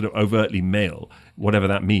be sort of overtly male, whatever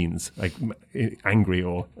that means, like angry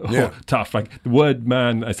or tough. Like the word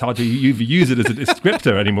man, it's hard to use it as a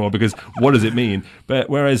descriptor anymore because what does it mean? But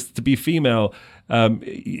whereas to be female,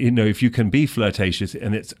 if you can be flirtatious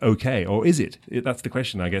and it's okay, or is it? That's the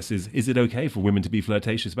question, I guess, is it okay for women to be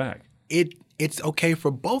flirtatious back? It's okay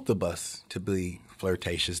for both of us to be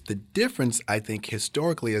flirtatious. The difference, I think,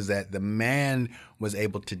 historically is that the man was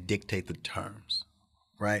able to dictate the terms,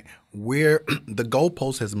 right? Where the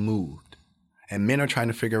goalpost has moved and men are trying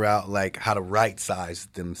to figure out like how to right size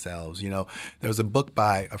themselves. There was a book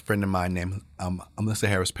by a friend of mine named Melissa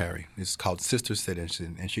Harris Perry. It's called Sister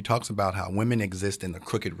Citizen, and she talks about how women exist in the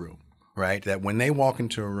crooked room. Right? That when they walk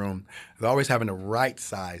into a room, they're always having to right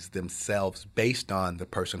size themselves based on the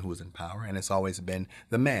person who is in power, and it's always been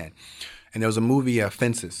the man. And there was a movie,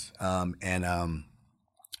 Fences, and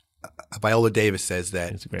Viola Davis says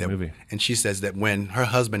that. It's a great movie. And she says that when her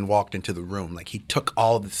husband walked into the room, like he took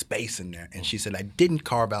all the space in there, and she said, "I didn't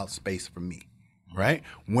carve out space for me." Right?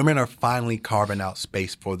 Women are finally carving out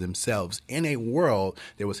space for themselves in a world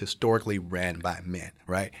that was historically ran by men,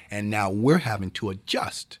 right? And now we're having to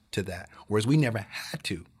adjust to that, whereas we never had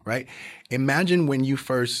to, right? Imagine when you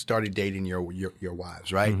first started dating your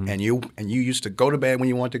wives, right? Mm-hmm. And you used to go to bed when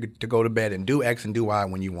you wanted to go to bed and do X and do Y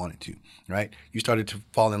when you wanted to, right? You started to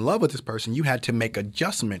fall in love with this person. You had to make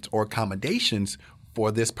adjustments or accommodations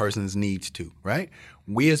for this person's needs too, right?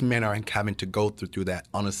 We as men are having to go through that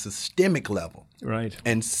on a systemic level. Right.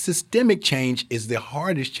 And systemic change is the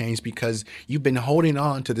hardest change because you've been holding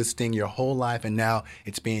on to this thing your whole life, and now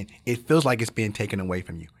it feels like it's being taken away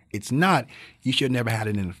from you. It's not. You should have never had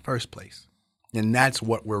it in the first place. And that's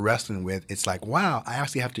what we're wrestling with. It's like, wow, I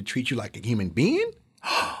actually have to treat you like a human being?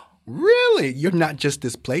 Really? You're not just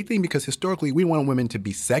this plaything? Because historically we want women to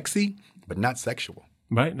be sexy, but not sexual.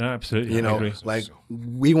 Right. No, absolutely. I agree. Like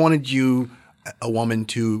we wanted you, a woman,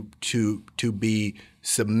 to be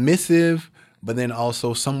submissive, but then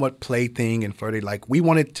also somewhat plaything and flirty. Like we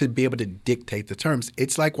wanted to be able to dictate the terms.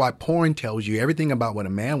 It's like why porn tells you everything about what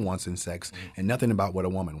a man wants in sex and nothing about what a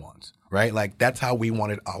woman wants, right? Like that's how we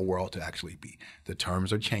wanted our world to actually be. The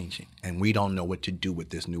terms are changing, and we don't know what to do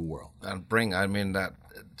with this new world. And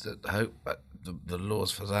the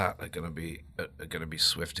laws for that are going to be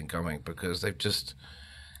swift in coming because they've just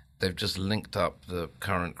linked up the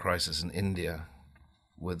current crisis in India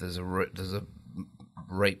with there's a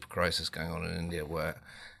rape crisis going on in India where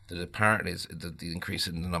that apparently the increase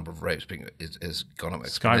in the number of rapes is gone up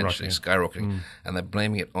exponentially, skyrocketing, and they're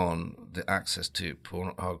blaming it on the access to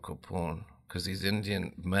porn, hardcore porn, because these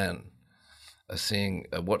Indian men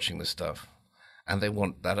are watching this stuff, and they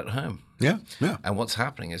want that at home. Yeah. And what's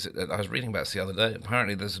happening is I was reading about this the other day.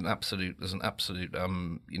 Apparently, there's an absolute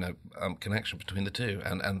connection between the two,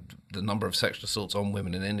 and the number of sexual assaults on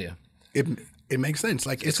women in India. It makes sense.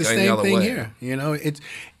 Like it's the going the same other thing way. here.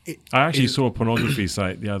 I actually saw a pornography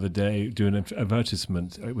site the other day do an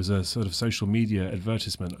advertisement. It was a sort of social media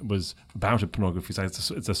advertisement. It was about a pornography site.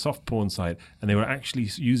 It's a soft porn site, and they were actually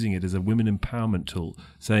using it as a women empowerment tool,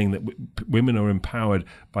 saying that women are empowered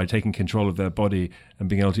by taking control of their body and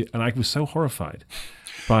being able to. And I was so horrified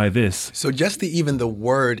by this. So just even the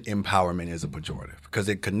word empowerment is a pejorative because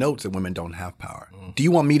it connotes that women don't have power. Do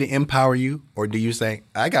you want me to empower you, or do you say,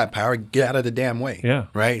 I got power, get out of the damn way? Yeah.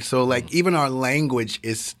 Right? So like even our language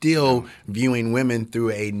is still viewing women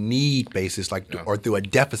through a need basis, or through a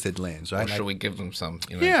deficit lens, right? Or should we give them some?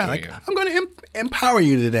 I'm going to empower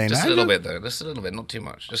you today. Just a little bit, though. Just a little bit, not too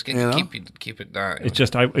much. Just keep it down. It's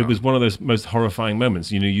just, it was one of those most horrifying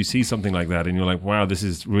moments. You see something like that, and you're like, wow, this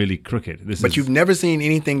is really crooked. But you've never seen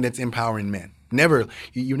anything that's empowering men.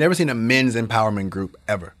 You've never seen a men's empowerment group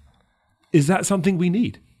ever. Is that something we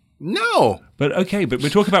need? No. But we're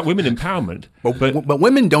talking about women empowerment. But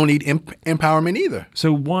women don't need empowerment either.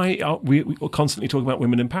 So why are we constantly talking about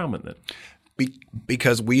women empowerment then?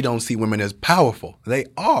 Because we don't see women as powerful. They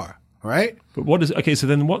are, right? But so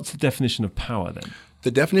then what's the definition of power then?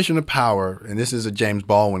 The definition of power, and this is a James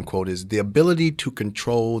Baldwin quote, is the ability to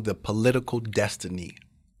control the political destiny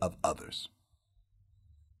of others,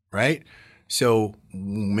 right? So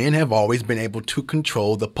men have always been able to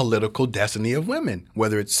control the political destiny of women,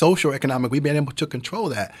 whether it's social or economic. We've been able to control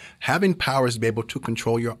that. Having power is to be able to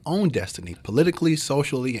control your own destiny, politically,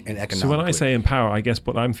 socially, and economically. So when I say empower, I guess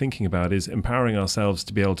what I'm thinking about is empowering ourselves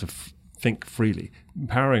to be able to think freely,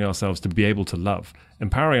 empowering ourselves to be able to love,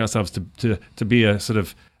 empowering ourselves to be a sort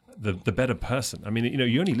of the better person. I mean,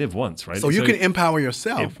 you only live once, right? So you can empower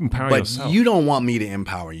yourself, but you don't want me to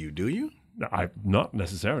empower you, do you? Not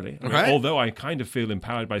necessarily. I mean, right. Although I kind of feel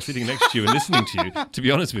empowered by sitting next to you and listening to you. To be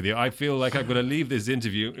honest with you, I feel like I've got to leave this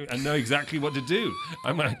interview and know exactly what to do.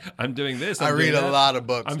 I'm doing this. I read a lot of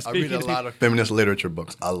books. I read a lot of feminist literature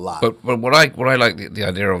books. A lot. But what I like the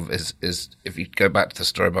idea of is if you go back to the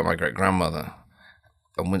story about my great grandmother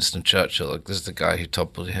and Winston Churchill. Like, this is the guy who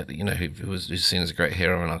toppled, who's seen as a great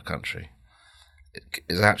hero in our country.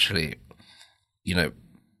 Is actually,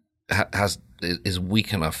 is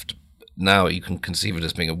weak enough to. Now you can conceive it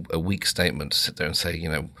as being a weak statement to sit there and say,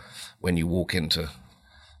 when you walk into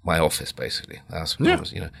my office, basically, that's what it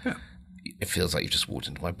was, it feels like you just walked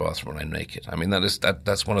into my bathroom and I'm naked. I mean,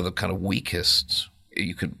 that's one of the kind of weakest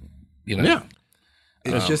you could, Yeah.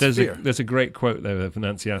 It's just fear. There's a great quote there that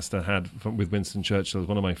Nancy Astor had with Winston Churchill. It's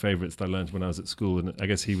one of my favourites that I learned when I was at school. And I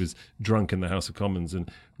guess he was drunk in the House of Commons and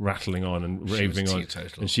rattling on and raving on.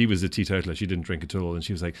 And she was a teetotaler. She didn't drink at all. And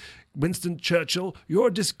she was like, Winston Churchill, you're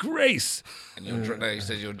a disgrace. And he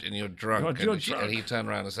said, you're drunk. You're drunk. And he turned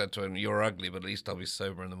around and said to him, you're ugly, but at least I'll be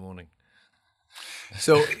sober in the morning.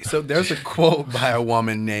 So there's a quote by a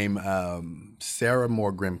woman named Sarah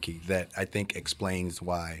Moore Grimke that I think explains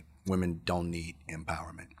why women don't need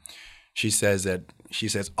empowerment. She says,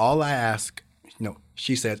 I ask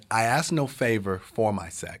no favor for my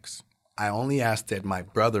sex. I only ask that my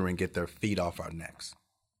brethren get their feet off our necks.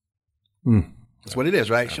 That's what it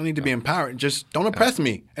is, right? She'll need to be empowered. Just don't oppress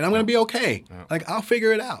me, and I'm going to be okay. Like, I'll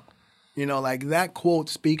figure it out. Like that quote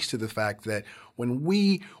speaks to the fact that when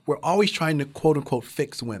we're always trying to quote unquote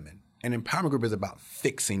fix women, an empowerment group is about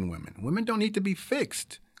fixing women. Women don't need to be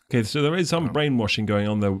fixed. Okay, so there is some brainwashing going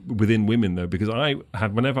on though within women though, because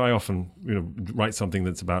whenever I often write something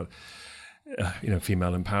that's about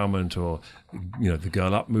female empowerment or the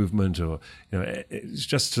girl up movement, or it's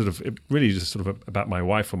just sort of about my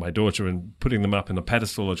wife or my daughter and putting them up in a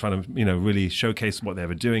pedestal or trying to really showcase what they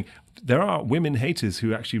were doing. There are women haters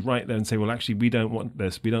who actually write there and say, well, actually we don't want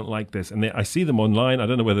this, we don't like this, and I see them online. I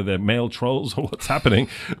don't know whether they're male trolls or what's happening,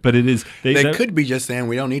 but it is they could be just saying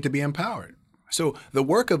we don't need to be empowered. So the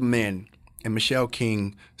work of men, and Michelle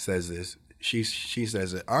King says this, she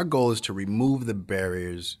says that our goal is to remove the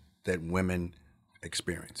barriers that women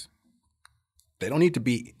experience. They don't need to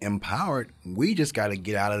be empowered. We just got to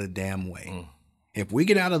get out of the damn way. If we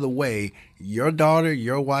get out of the way, your daughter,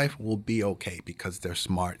 your wife will be okay because they're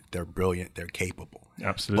smart, they're brilliant, they're capable.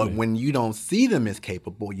 Absolutely. But when you don't see them as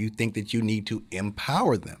capable, you think that you need to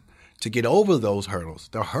empower them to get over those hurdles.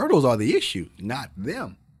 The hurdles are the issue, not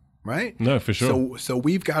them. Right? No, for sure. So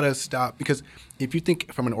we've got to stop, because if you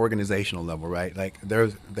think from an organizational level, right? Like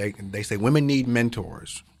they say women need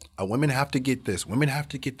mentors. Women have to get this. Women have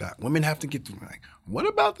to get that. Women have to get. Like, what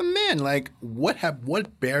about the men? Like, what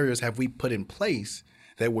barriers have we put in place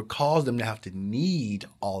that would cause them to have to need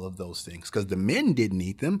all of those things? Because the men did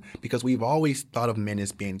need them, because we've always thought of men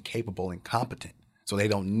as being capable and competent. So they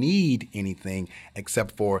don't need anything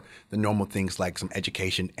except for the normal things like some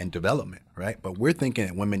education and development, right? But we're thinking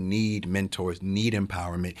that women need mentors, need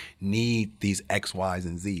empowerment, need these X, Y's,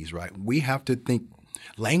 and Z's, right? We have to think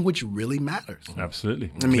language really matters.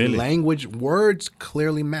 Absolutely. I mean, words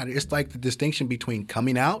clearly matter. It's like the distinction between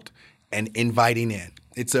coming out and inviting in.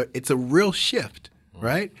 It's a real shift,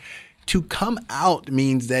 right? To come out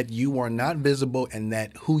means that you are not visible and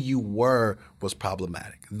that who you were was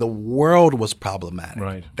problematic. The world was problematic.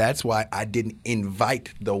 Right. That's why I didn't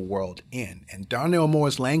invite the world in. And Darnell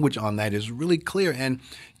Moore's language on that is really clear. And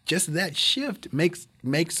just that shift makes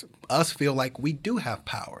us feel like we do have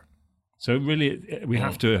power. So really, we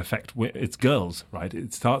have to affect. It's girls, right?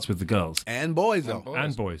 It starts with the girls and boys, though.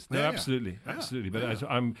 And boys. No, Yeah. absolutely.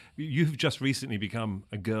 But you've just recently become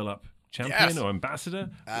a girl up champion Yes. or ambassador?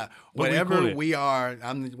 What do Whatever call it? we are,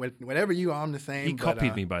 whatever you are, I'm the same. He but,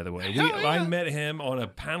 copied me, by the way. I met him on a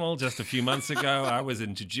panel just a few months ago. I was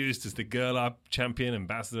introduced as the Girl Up champion,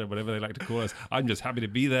 ambassador, whatever they like to call us. I'm just happy to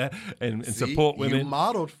be there and support women. You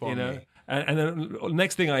modeled for you know? me. And then the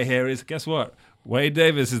next thing I hear is, guess what? Wade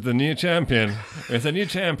Davis is the new champion. There's a new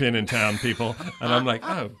champion in town, people. And I'm like,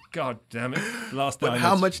 oh, God damn it. Last But time.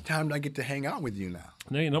 how much time do I get to hang out with you now?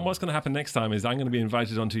 No, you know what's going to happen next time is I'm going to be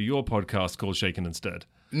invited onto your podcast called Shaken and Stirred.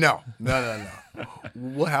 No.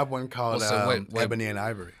 We'll have one called Also, wait. Ebony and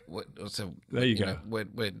Ivory. So There you go. know,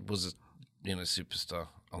 Wade was a superstar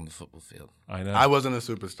on the football field. I know. I wasn't a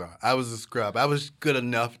superstar. I was a scrub. I was good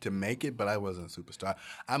enough to make it, but I wasn't a superstar.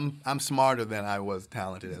 I'm smarter than I was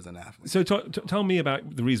talented as an athlete. So tell me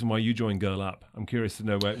about the reason why you joined Girl Up. I'm curious to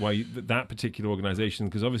know why that particular organization,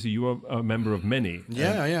 because obviously you are a member of many.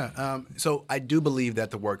 Yeah. So I do believe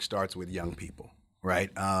that the work starts with young people,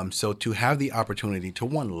 right? So to have the opportunity to,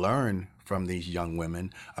 one, learn from these young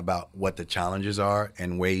women about what the challenges are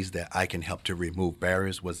and ways that I can help to remove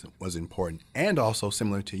barriers was important. And also,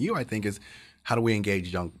 similar to you, I think, is how do we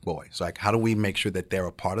engage young boys? Like, how do we make sure that they're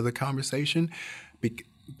a part of the conversation?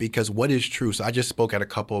 Because what is true, so I just spoke at a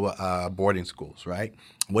couple of boarding schools, right?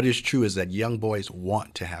 What is true is that young boys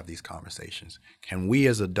want to have these conversations. Can we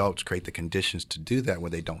as adults create the conditions to do that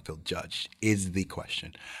where they don't feel judged is the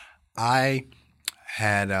question. I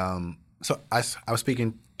had, so I was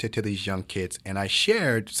speaking to these young kids, and I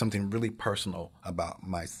shared something really personal about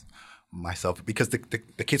myself because the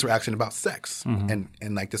kids were asking about sex. And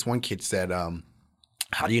like this one kid said,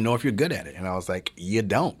 how do you know if you're good at it? And I was like, you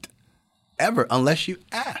don't. Ever, unless you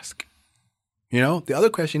ask. You know, the other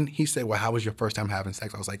question, he said, well, how was your first time having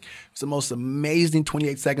sex? I was like, it's the most amazing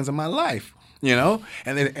 28 seconds of my life, you know?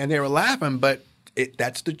 And they were laughing, but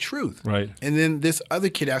that's the truth. Right. And then this other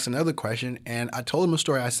kid asked another question, and I told him a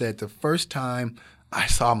story. I said, the first time I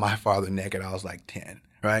saw my father naked, I was like 10.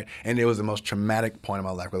 Right. And it was the most traumatic point in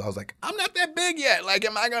my life because I was like, I'm not that big yet. Like,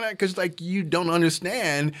 am I going to? Because, like, you don't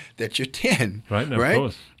understand that you're 10. Right. No, right. Of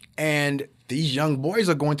course. And these young boys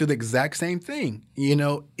are going through the exact same thing. You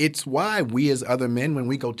know, it's why we as other men, when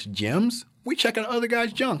we go to gyms, we check out other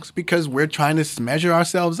guys' junks because we're trying to measure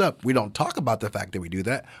ourselves up. We don't talk about the fact that we do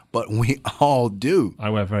that, but we all do. I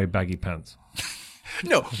wear very baggy pants.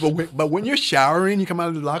 No, but when you're showering, you come out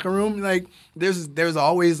of the locker room, like there's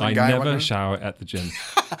always a guy. I never shower at the gym.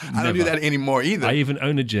 I don't do that anymore either. I even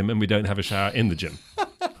own a gym and we don't have a shower in the gym.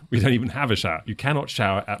 We don't even have a shower. You cannot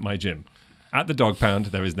shower at my gym. At the dog pound,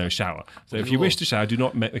 there is no shower. So if you wish to shower, do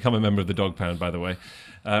not become a member of the dog pound, by the way.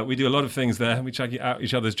 We do a lot of things there. We check out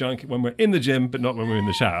each other's junk when we're in the gym, but not when we're in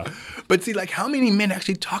the shower. But see, like, how many men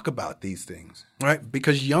actually talk about these things, right?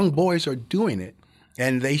 Because young boys are doing it,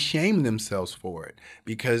 and they shame themselves for it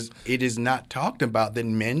because it is not talked about that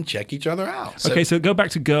men check each other out. So go back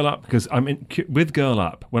to Girl Up, because with Girl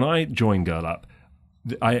Up. When I joined Girl Up,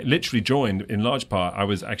 I literally joined in large part. I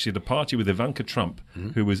was actually at a party with Ivanka Trump,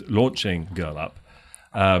 who was launching Girl Up.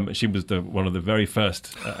 She was one of the very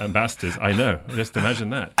first ambassadors. I know. Just imagine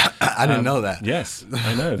that. I didn't know that. Yes,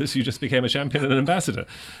 I know. You just became a champion and an ambassador.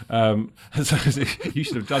 So you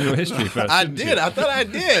should have done your history first. I did. I thought I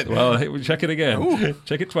did. Well, check it again. Ooh.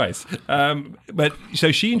 Check it twice. But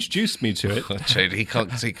so she introduced me to it. Jade, he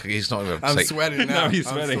can't. He's not even. I'm sweating now. No, he's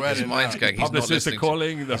sweating. His mind's going. He's not Publicists are listening.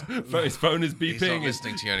 calling. His phone is beeping. He's not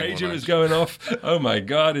listening to you anymore. Pager is going off. Oh my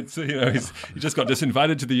God! It's he just got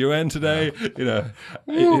disinvited to the UN today.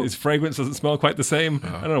 His fragrance doesn't smell quite the same.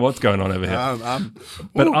 I don't know what's going on over here.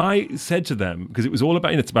 But I said to them, because it was all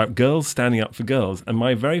about, it's about girls standing up for girls. And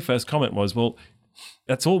my very first comment was, well,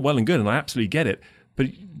 that's all well and good. And I absolutely get it. But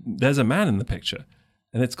there's a man in the picture.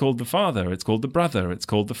 And it's called the father. It's called the brother. It's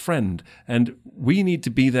called the friend. And we need to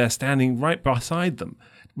be there standing right beside them.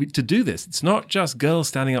 To do this, it's not just girls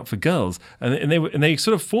standing up for girls, and they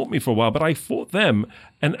sort of fought me for a while, but I fought them,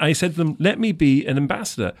 and I said to them, "Let me be an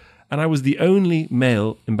ambassador," and I was the only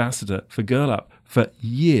male ambassador for Girl Up for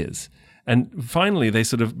years. And finally, they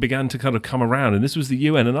sort of began to kind of come around, and this was the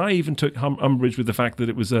UN. And I even took umbrage with the fact that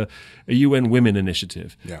it was a UN women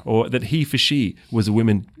initiative, or that He for She was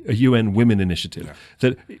a UN women initiative.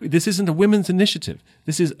 That this isn't a women's initiative.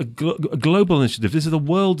 This is a global initiative. This is a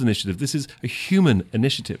world initiative. This is a human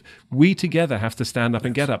initiative. We together have to stand up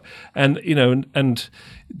and get up. And even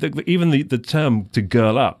the term to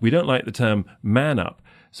girl up, we don't like the term man up.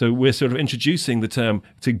 So we're sort of introducing the term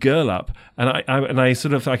to girl up, and I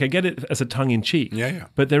sort of like, I get it as a tongue in cheek. Yeah.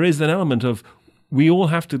 But there is an element of we all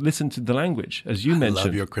have to listen to the language, as you I mentioned.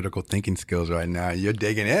 love your critical thinking skills right now. You're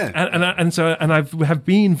digging in. And I have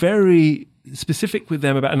been very specific with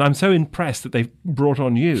them about, and I'm so impressed that they've brought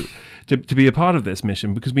on you to be a part of this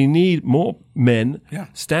mission, because we need more men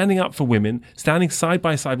standing up for women, standing side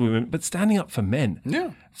by side with women, but standing up for men,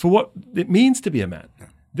 for what it means to be a man.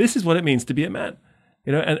 This is what it means to be a man.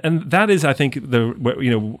 And that is, I think, the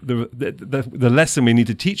lesson we need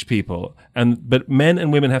to teach people. But men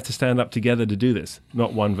and women have to stand up together to do this,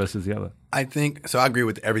 not one versus the other. I think so. I agree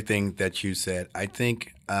with everything that you said. I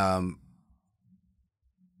think,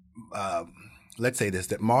 let's say this: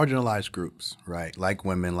 that marginalized groups, right, like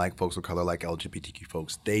women, like folks of color, like LGBTQ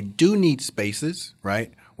folks, they do need spaces,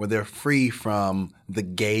 right, where they're free from the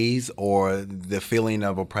gaze or the feeling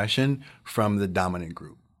of oppression from the dominant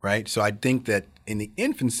group. Right. So I think that in the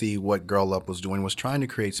infancy, what Girl Up was doing was trying to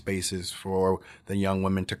create spaces for the young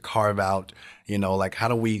women to carve out, like, how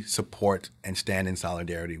do we support and stand in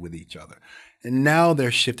solidarity with each other? And now they're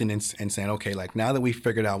shifting and saying, okay, like, now that we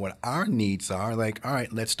figured out what our needs are, like, all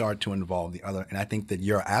right, let's start to involve the other. And I think that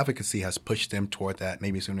your advocacy has pushed them toward that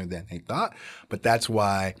maybe sooner than they thought. But that's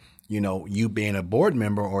why, you being a board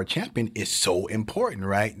member or a champion is so important,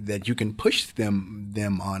 right? That you can push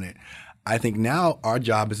them on it. I think now our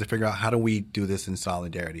job is to figure out, how do we do this in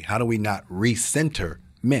solidarity? How do we not recenter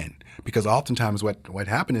men? Because oftentimes what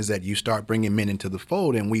happened is that you start bringing men into the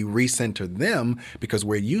fold and we recenter them because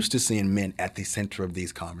we're used to seeing men at the center of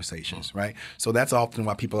these conversations, right? So that's often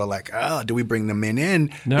why people are like, do we bring the men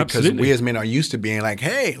in? No, because absolutely. we as men are used to being like,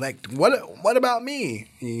 hey, like, what about me?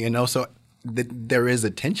 So there is a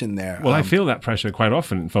tension there. Well, I feel that pressure quite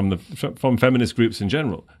often from feminist groups in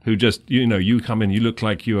general, who just, you come in, you look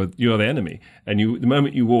like you're the enemy, and the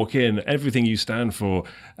moment you walk in, everything you stand for,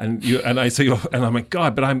 and I'm like,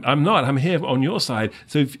 God, but I'm not. I'm here on your side.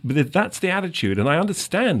 So but if that's the attitude, and I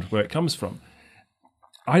understand where it comes from.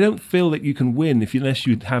 I don't feel that you can win unless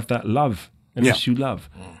you have that love, you love.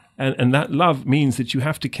 And that love means that you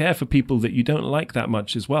have to care for people that you don't like that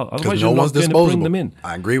much as well. Otherwise, you're not going to bring them in.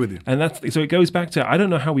 I agree with you. And so it goes back to, I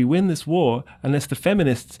don't know how we win this war unless the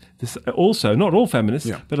feminists, also, not all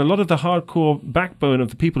feminists, but a lot of the hardcore backbone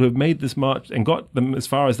of the people who have made this march and got them as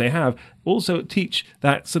far as they have, also teach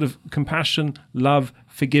that sort of compassion, love,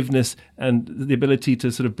 forgiveness, and the ability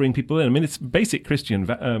to sort of bring people in. I mean, it's basic Christian,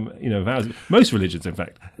 vows. Most religions, in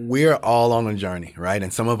fact. We're all on a journey, right?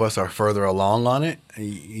 And some of us are further along on it.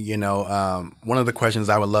 One of the questions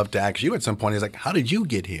I would love to ask you at some point is, like, how did you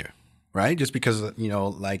get here? Right? Just because,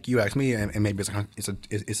 like you asked me, and maybe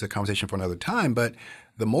it's a conversation for another time, but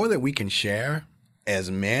the more that we can share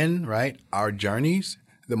as men, right, our journeys,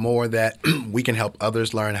 the more that we can help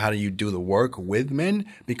others learn how do you do the work with men,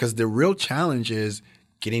 because the real challenge is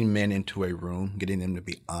getting men into a room, getting them to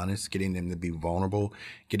be honest, getting them to be vulnerable,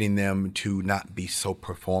 getting them to not be so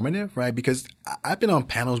performative, right? Because I've been on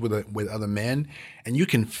panels with other men, and you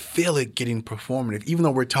can feel it getting performative, even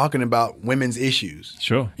though we're talking about women's issues.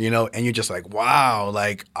 Sure. And you're just like, wow,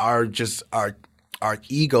 like our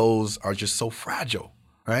egos are just so fragile,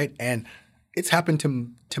 right? And it's happened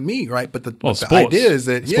to me, right? But the idea is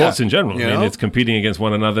that sports in general. I mean, it's competing against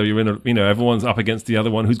one another. You're in everyone's up against the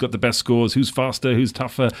other one. Who's got the best scores? Who's faster? Who's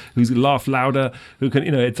tougher? Who's laugh louder? Who can?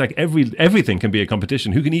 It's like everything can be a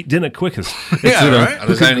competition. Who can eat dinner quickest? Right. And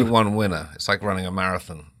there's only one winner. It's like running a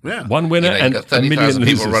marathon. Yeah, one winner and got 30,000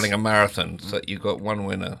 people losers. running a marathon. So you got one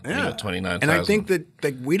winner. Yeah, you got 29,000. And I think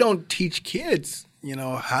that we don't teach kids,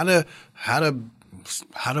 how to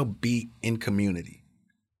be in community.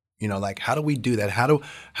 Like, how do we do that? How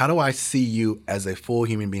do I see you as a full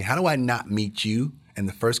human being? How do I not meet you? And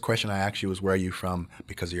the first question I ask you is, where are you from?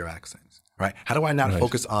 Because of your accents, right? How do I not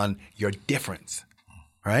focus on your difference,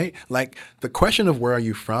 right? Like, the question of where are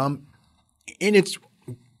you from, in its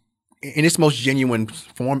most genuine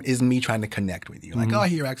form, is me trying to connect with you. Like, I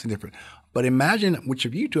hear your accent different. But imagine which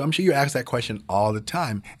of you two, I'm sure you ask that question all the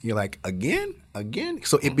time. You're like, again?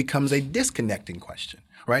 So it becomes a disconnecting question,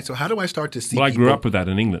 right? So how do I start to see I grew up with that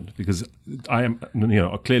in England, because I am,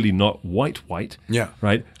 clearly not white. Yeah.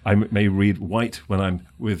 Right? I may read white when I'm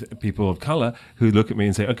with people of color who look at me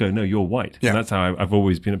and say, okay, no, you're white. Yeah. And that's how I've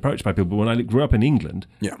always been approached by people. But when I grew up in England,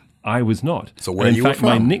 I was not. So where and you in fact,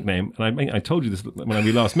 were from? my nickname, and I told you this when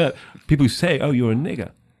we last met, people say, oh, you're a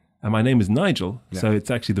nigger. And my name is Nigel, so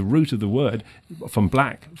it's actually the root of the word from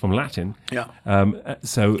black, from Latin. Yeah.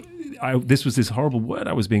 So this was this horrible word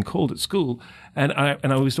I was being called at school, and I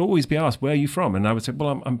would always be asked, "Where are you from?" And I would say,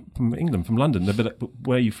 "Well, I'm from England, from London." They'd be like, "But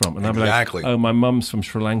where are you from?" And I'd be like, "Oh, my mum's from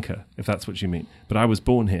Sri Lanka, if that's what you mean. But I was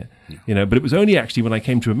born here, But it was only actually when I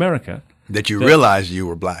came to America that you realized you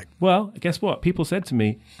were black. Well, guess what? People said to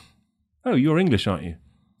me, "Oh, you're English, aren't you?"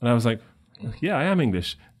 And I was like, yeah, I am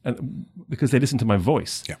English, and because they listen to my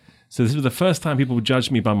voice. Yeah. So this was the first time people would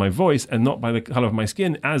judge me by my voice and not by the color of my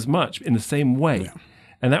skin as much in the same way. Yeah.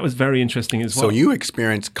 And that was very interesting as well. So you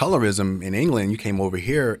experienced colorism in England. You came over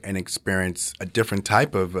here and experienced a different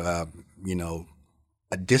type of, a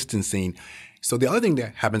distancing. So the other thing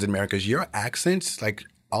that happens in America is your accents, like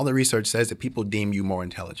all the research says that people deem you more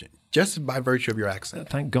intelligent just by virtue of your accent.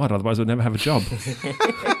 Thank God, otherwise I'd never have a job.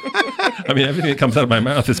 I mean, everything that comes out of my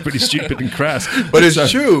mouth is pretty stupid and crass. But it's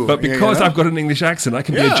true. But because you know? I've got an English accent, I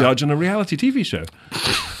can be a judge on a reality TV show.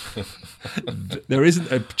 There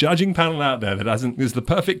isn't a judging panel out there that hasn't. There's the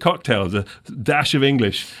perfect cocktail, the dash of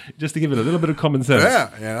English, just to give it a little bit of common sense.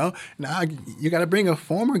 Yeah, Now you got to bring a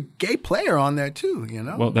former gay player on there too.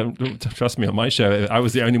 Well, then, trust me, on my show, I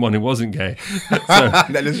was the only one who wasn't gay.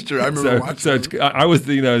 That is true. I remember watching. So I was,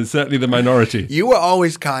 certainly the minority. You were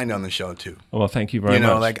always kind on the show too. Well, thank you very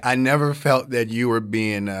much. Like I never felt that you were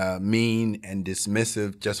being mean and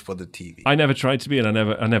dismissive just for the TV. I never tried to be, and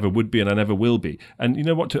I never would be, and I never will be. And you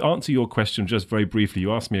know what? To answer your question just very briefly,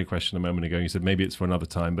 you asked me a question a moment ago. You said maybe it's for another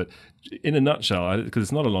time, but in a nutshell, because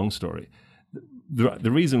it's not a long story,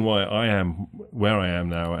 the reason why I am where I am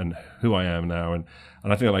now and who I am now, and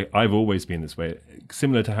I feel like I've always been this way,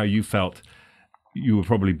 similar to how you felt you were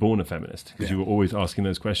probably born a feminist because you were always asking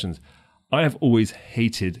those questions. I have always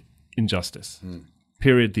hated injustice.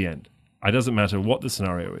 Period. The end. It doesn't matter what the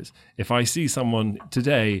scenario is. If I see someone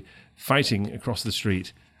today fighting across the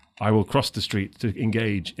street, I will cross the street to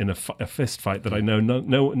engage in a fist fight that I know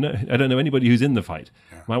no. I don't know anybody who's in the fight.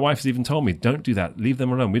 Yeah. My wife has even told me, "Don't do that. Leave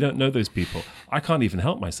them alone. We don't know those people." I can't even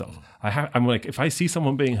help myself. I'm like, if I see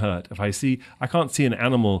someone being hurt, I can't see an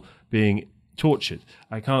animal being tortured.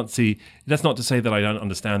 I can't see. That's not to say that I don't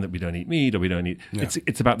understand that we don't eat meat or we don't eat. Yeah.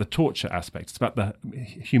 It's about the torture aspect. It's about the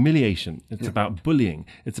humiliation. It's about bullying.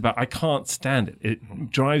 It's about I can't stand it.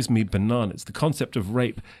 It drives me bananas. The concept of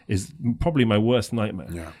rape is probably my worst nightmare.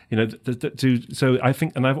 Yeah. So I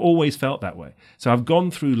think, and I've always felt that way. So I've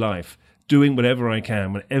gone through life doing whatever I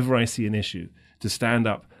can whenever I see an issue to stand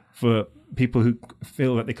up for people who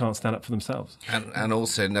feel that they can't stand up for themselves. And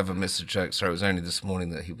also never miss a joke. Sorry, it was only this morning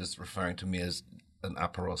that he was referring to me as an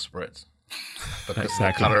Aperol Spritz. Because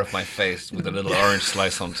Exactly. the colour of my face with a little orange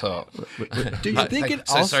slice on top. Do you think it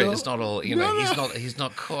so also? sorry, it's not all. He's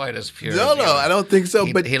not quite as pure. No, as, you know, I don't think so.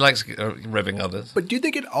 He likes ribbing others. But do you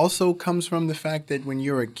think it also comes from the fact that when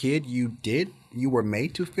you were a kid, you were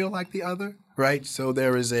made to feel like the other, right? So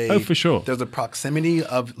there is for sure. There's a proximity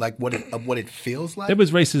of like what it feels like. There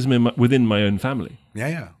was racism within my own family.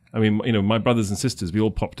 Yeah. I mean, my brothers and sisters, we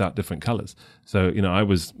all popped out different colors. So,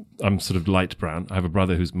 I'm sort of light brown. I have a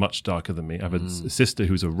brother who's much darker than me. I have a sister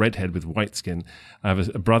who's a redhead with white skin. I have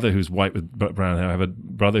a brother who's white with brown hair. I have a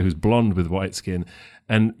brother who's blonde with white skin.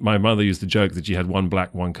 And my mother used to joke that she had one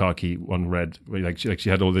black, one khaki, one red. Like she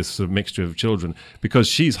had all this sort of mixture of children because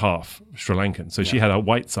she's half Sri Lankan. So she had a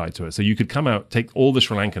white side to her. So you could come out, take all the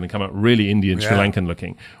Sri Lankan and come out really Indian, Sri Lankan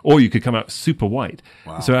looking. Or you could come out super white.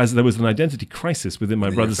 Wow. So as there was an identity crisis within my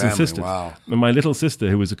brothers and sisters. Wow. And my little sister,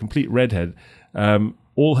 who was a complete redhead,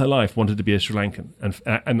 all her life wanted to be a Sri Lankan.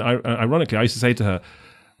 And ironically, I used to say to her,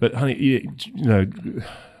 but honey,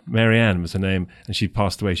 Marianne was her name, and she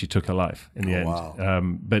passed away. She took her life in the end. Wow.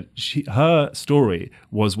 But her story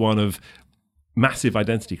was one of massive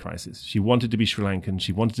identity crisis. She wanted to be Sri Lankan.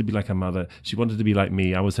 She wanted to be like her mother. She wanted to be like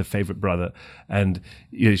me. I was her favorite brother, and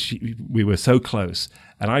we were so close.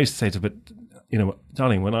 And I used to say to her, but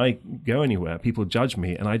darling, when I go anywhere, people judge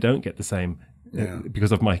me, and I don't get the same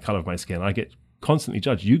because of my color of my skin. I get constantly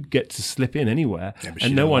judged. You get to slip in anywhere,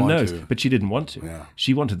 and no one knows. But she didn't want to. Yeah.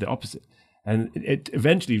 She wanted the opposite. And it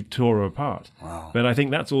eventually tore her apart. Wow. But I think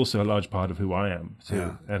that's also a large part of who I am.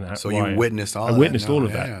 So, so you witnessed all of that. I witnessed all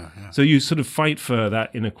of that. Yeah. So you sort of fight for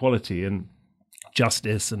that inequality and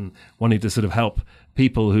justice and wanting to sort of help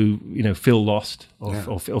people who, feel lost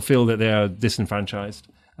or feel that they are disenfranchised.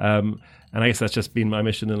 And I guess that's just been my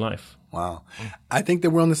mission in life. Wow. I think that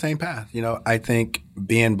we're on the same path. I think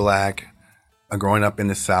being black, growing up in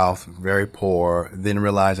the South, very poor, then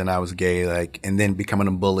realizing I was gay, and then becoming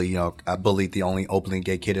a bully. I bullied the only openly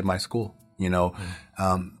gay kid in my school.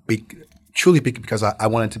 Truly because I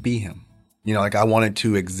wanted to be him. I wanted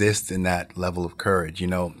to exist in that level of courage.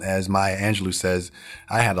 As Maya Angelou says,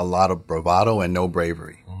 I had a lot of bravado and no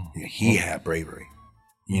bravery. He had bravery.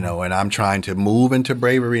 And I'm trying to move into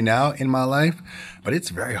bravery now in my life, but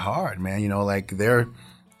it's very hard, man.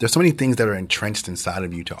 There's so many things that are entrenched inside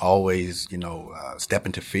of you to always, step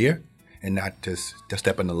into fear and not to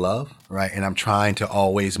step into love, right? And I'm trying to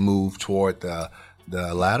always move toward the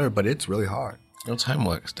latter, but it's really hard. It's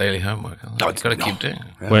homework. It's daily homework. You've got to keep doing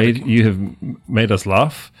it. Wade, you have made us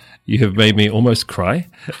laugh. You have made me almost cry.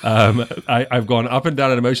 I've gone up and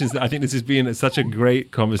down in emotions. I think this has been such a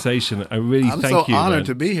great conversation. I really I'm thank you. so honored man.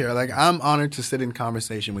 to be here. Like, I'm honored to sit in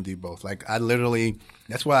conversation with you both. Like, I literally,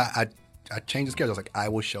 that's why I changed the schedule. I was like, I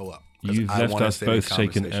will show up. 'cause You've I left wanna us sit in both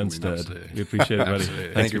shaken conversation and with you. stirred. We appreciate it, buddy.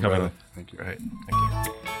 Absolutely. Thanks for coming brother. on. Thank you. Right. Thank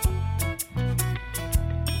you.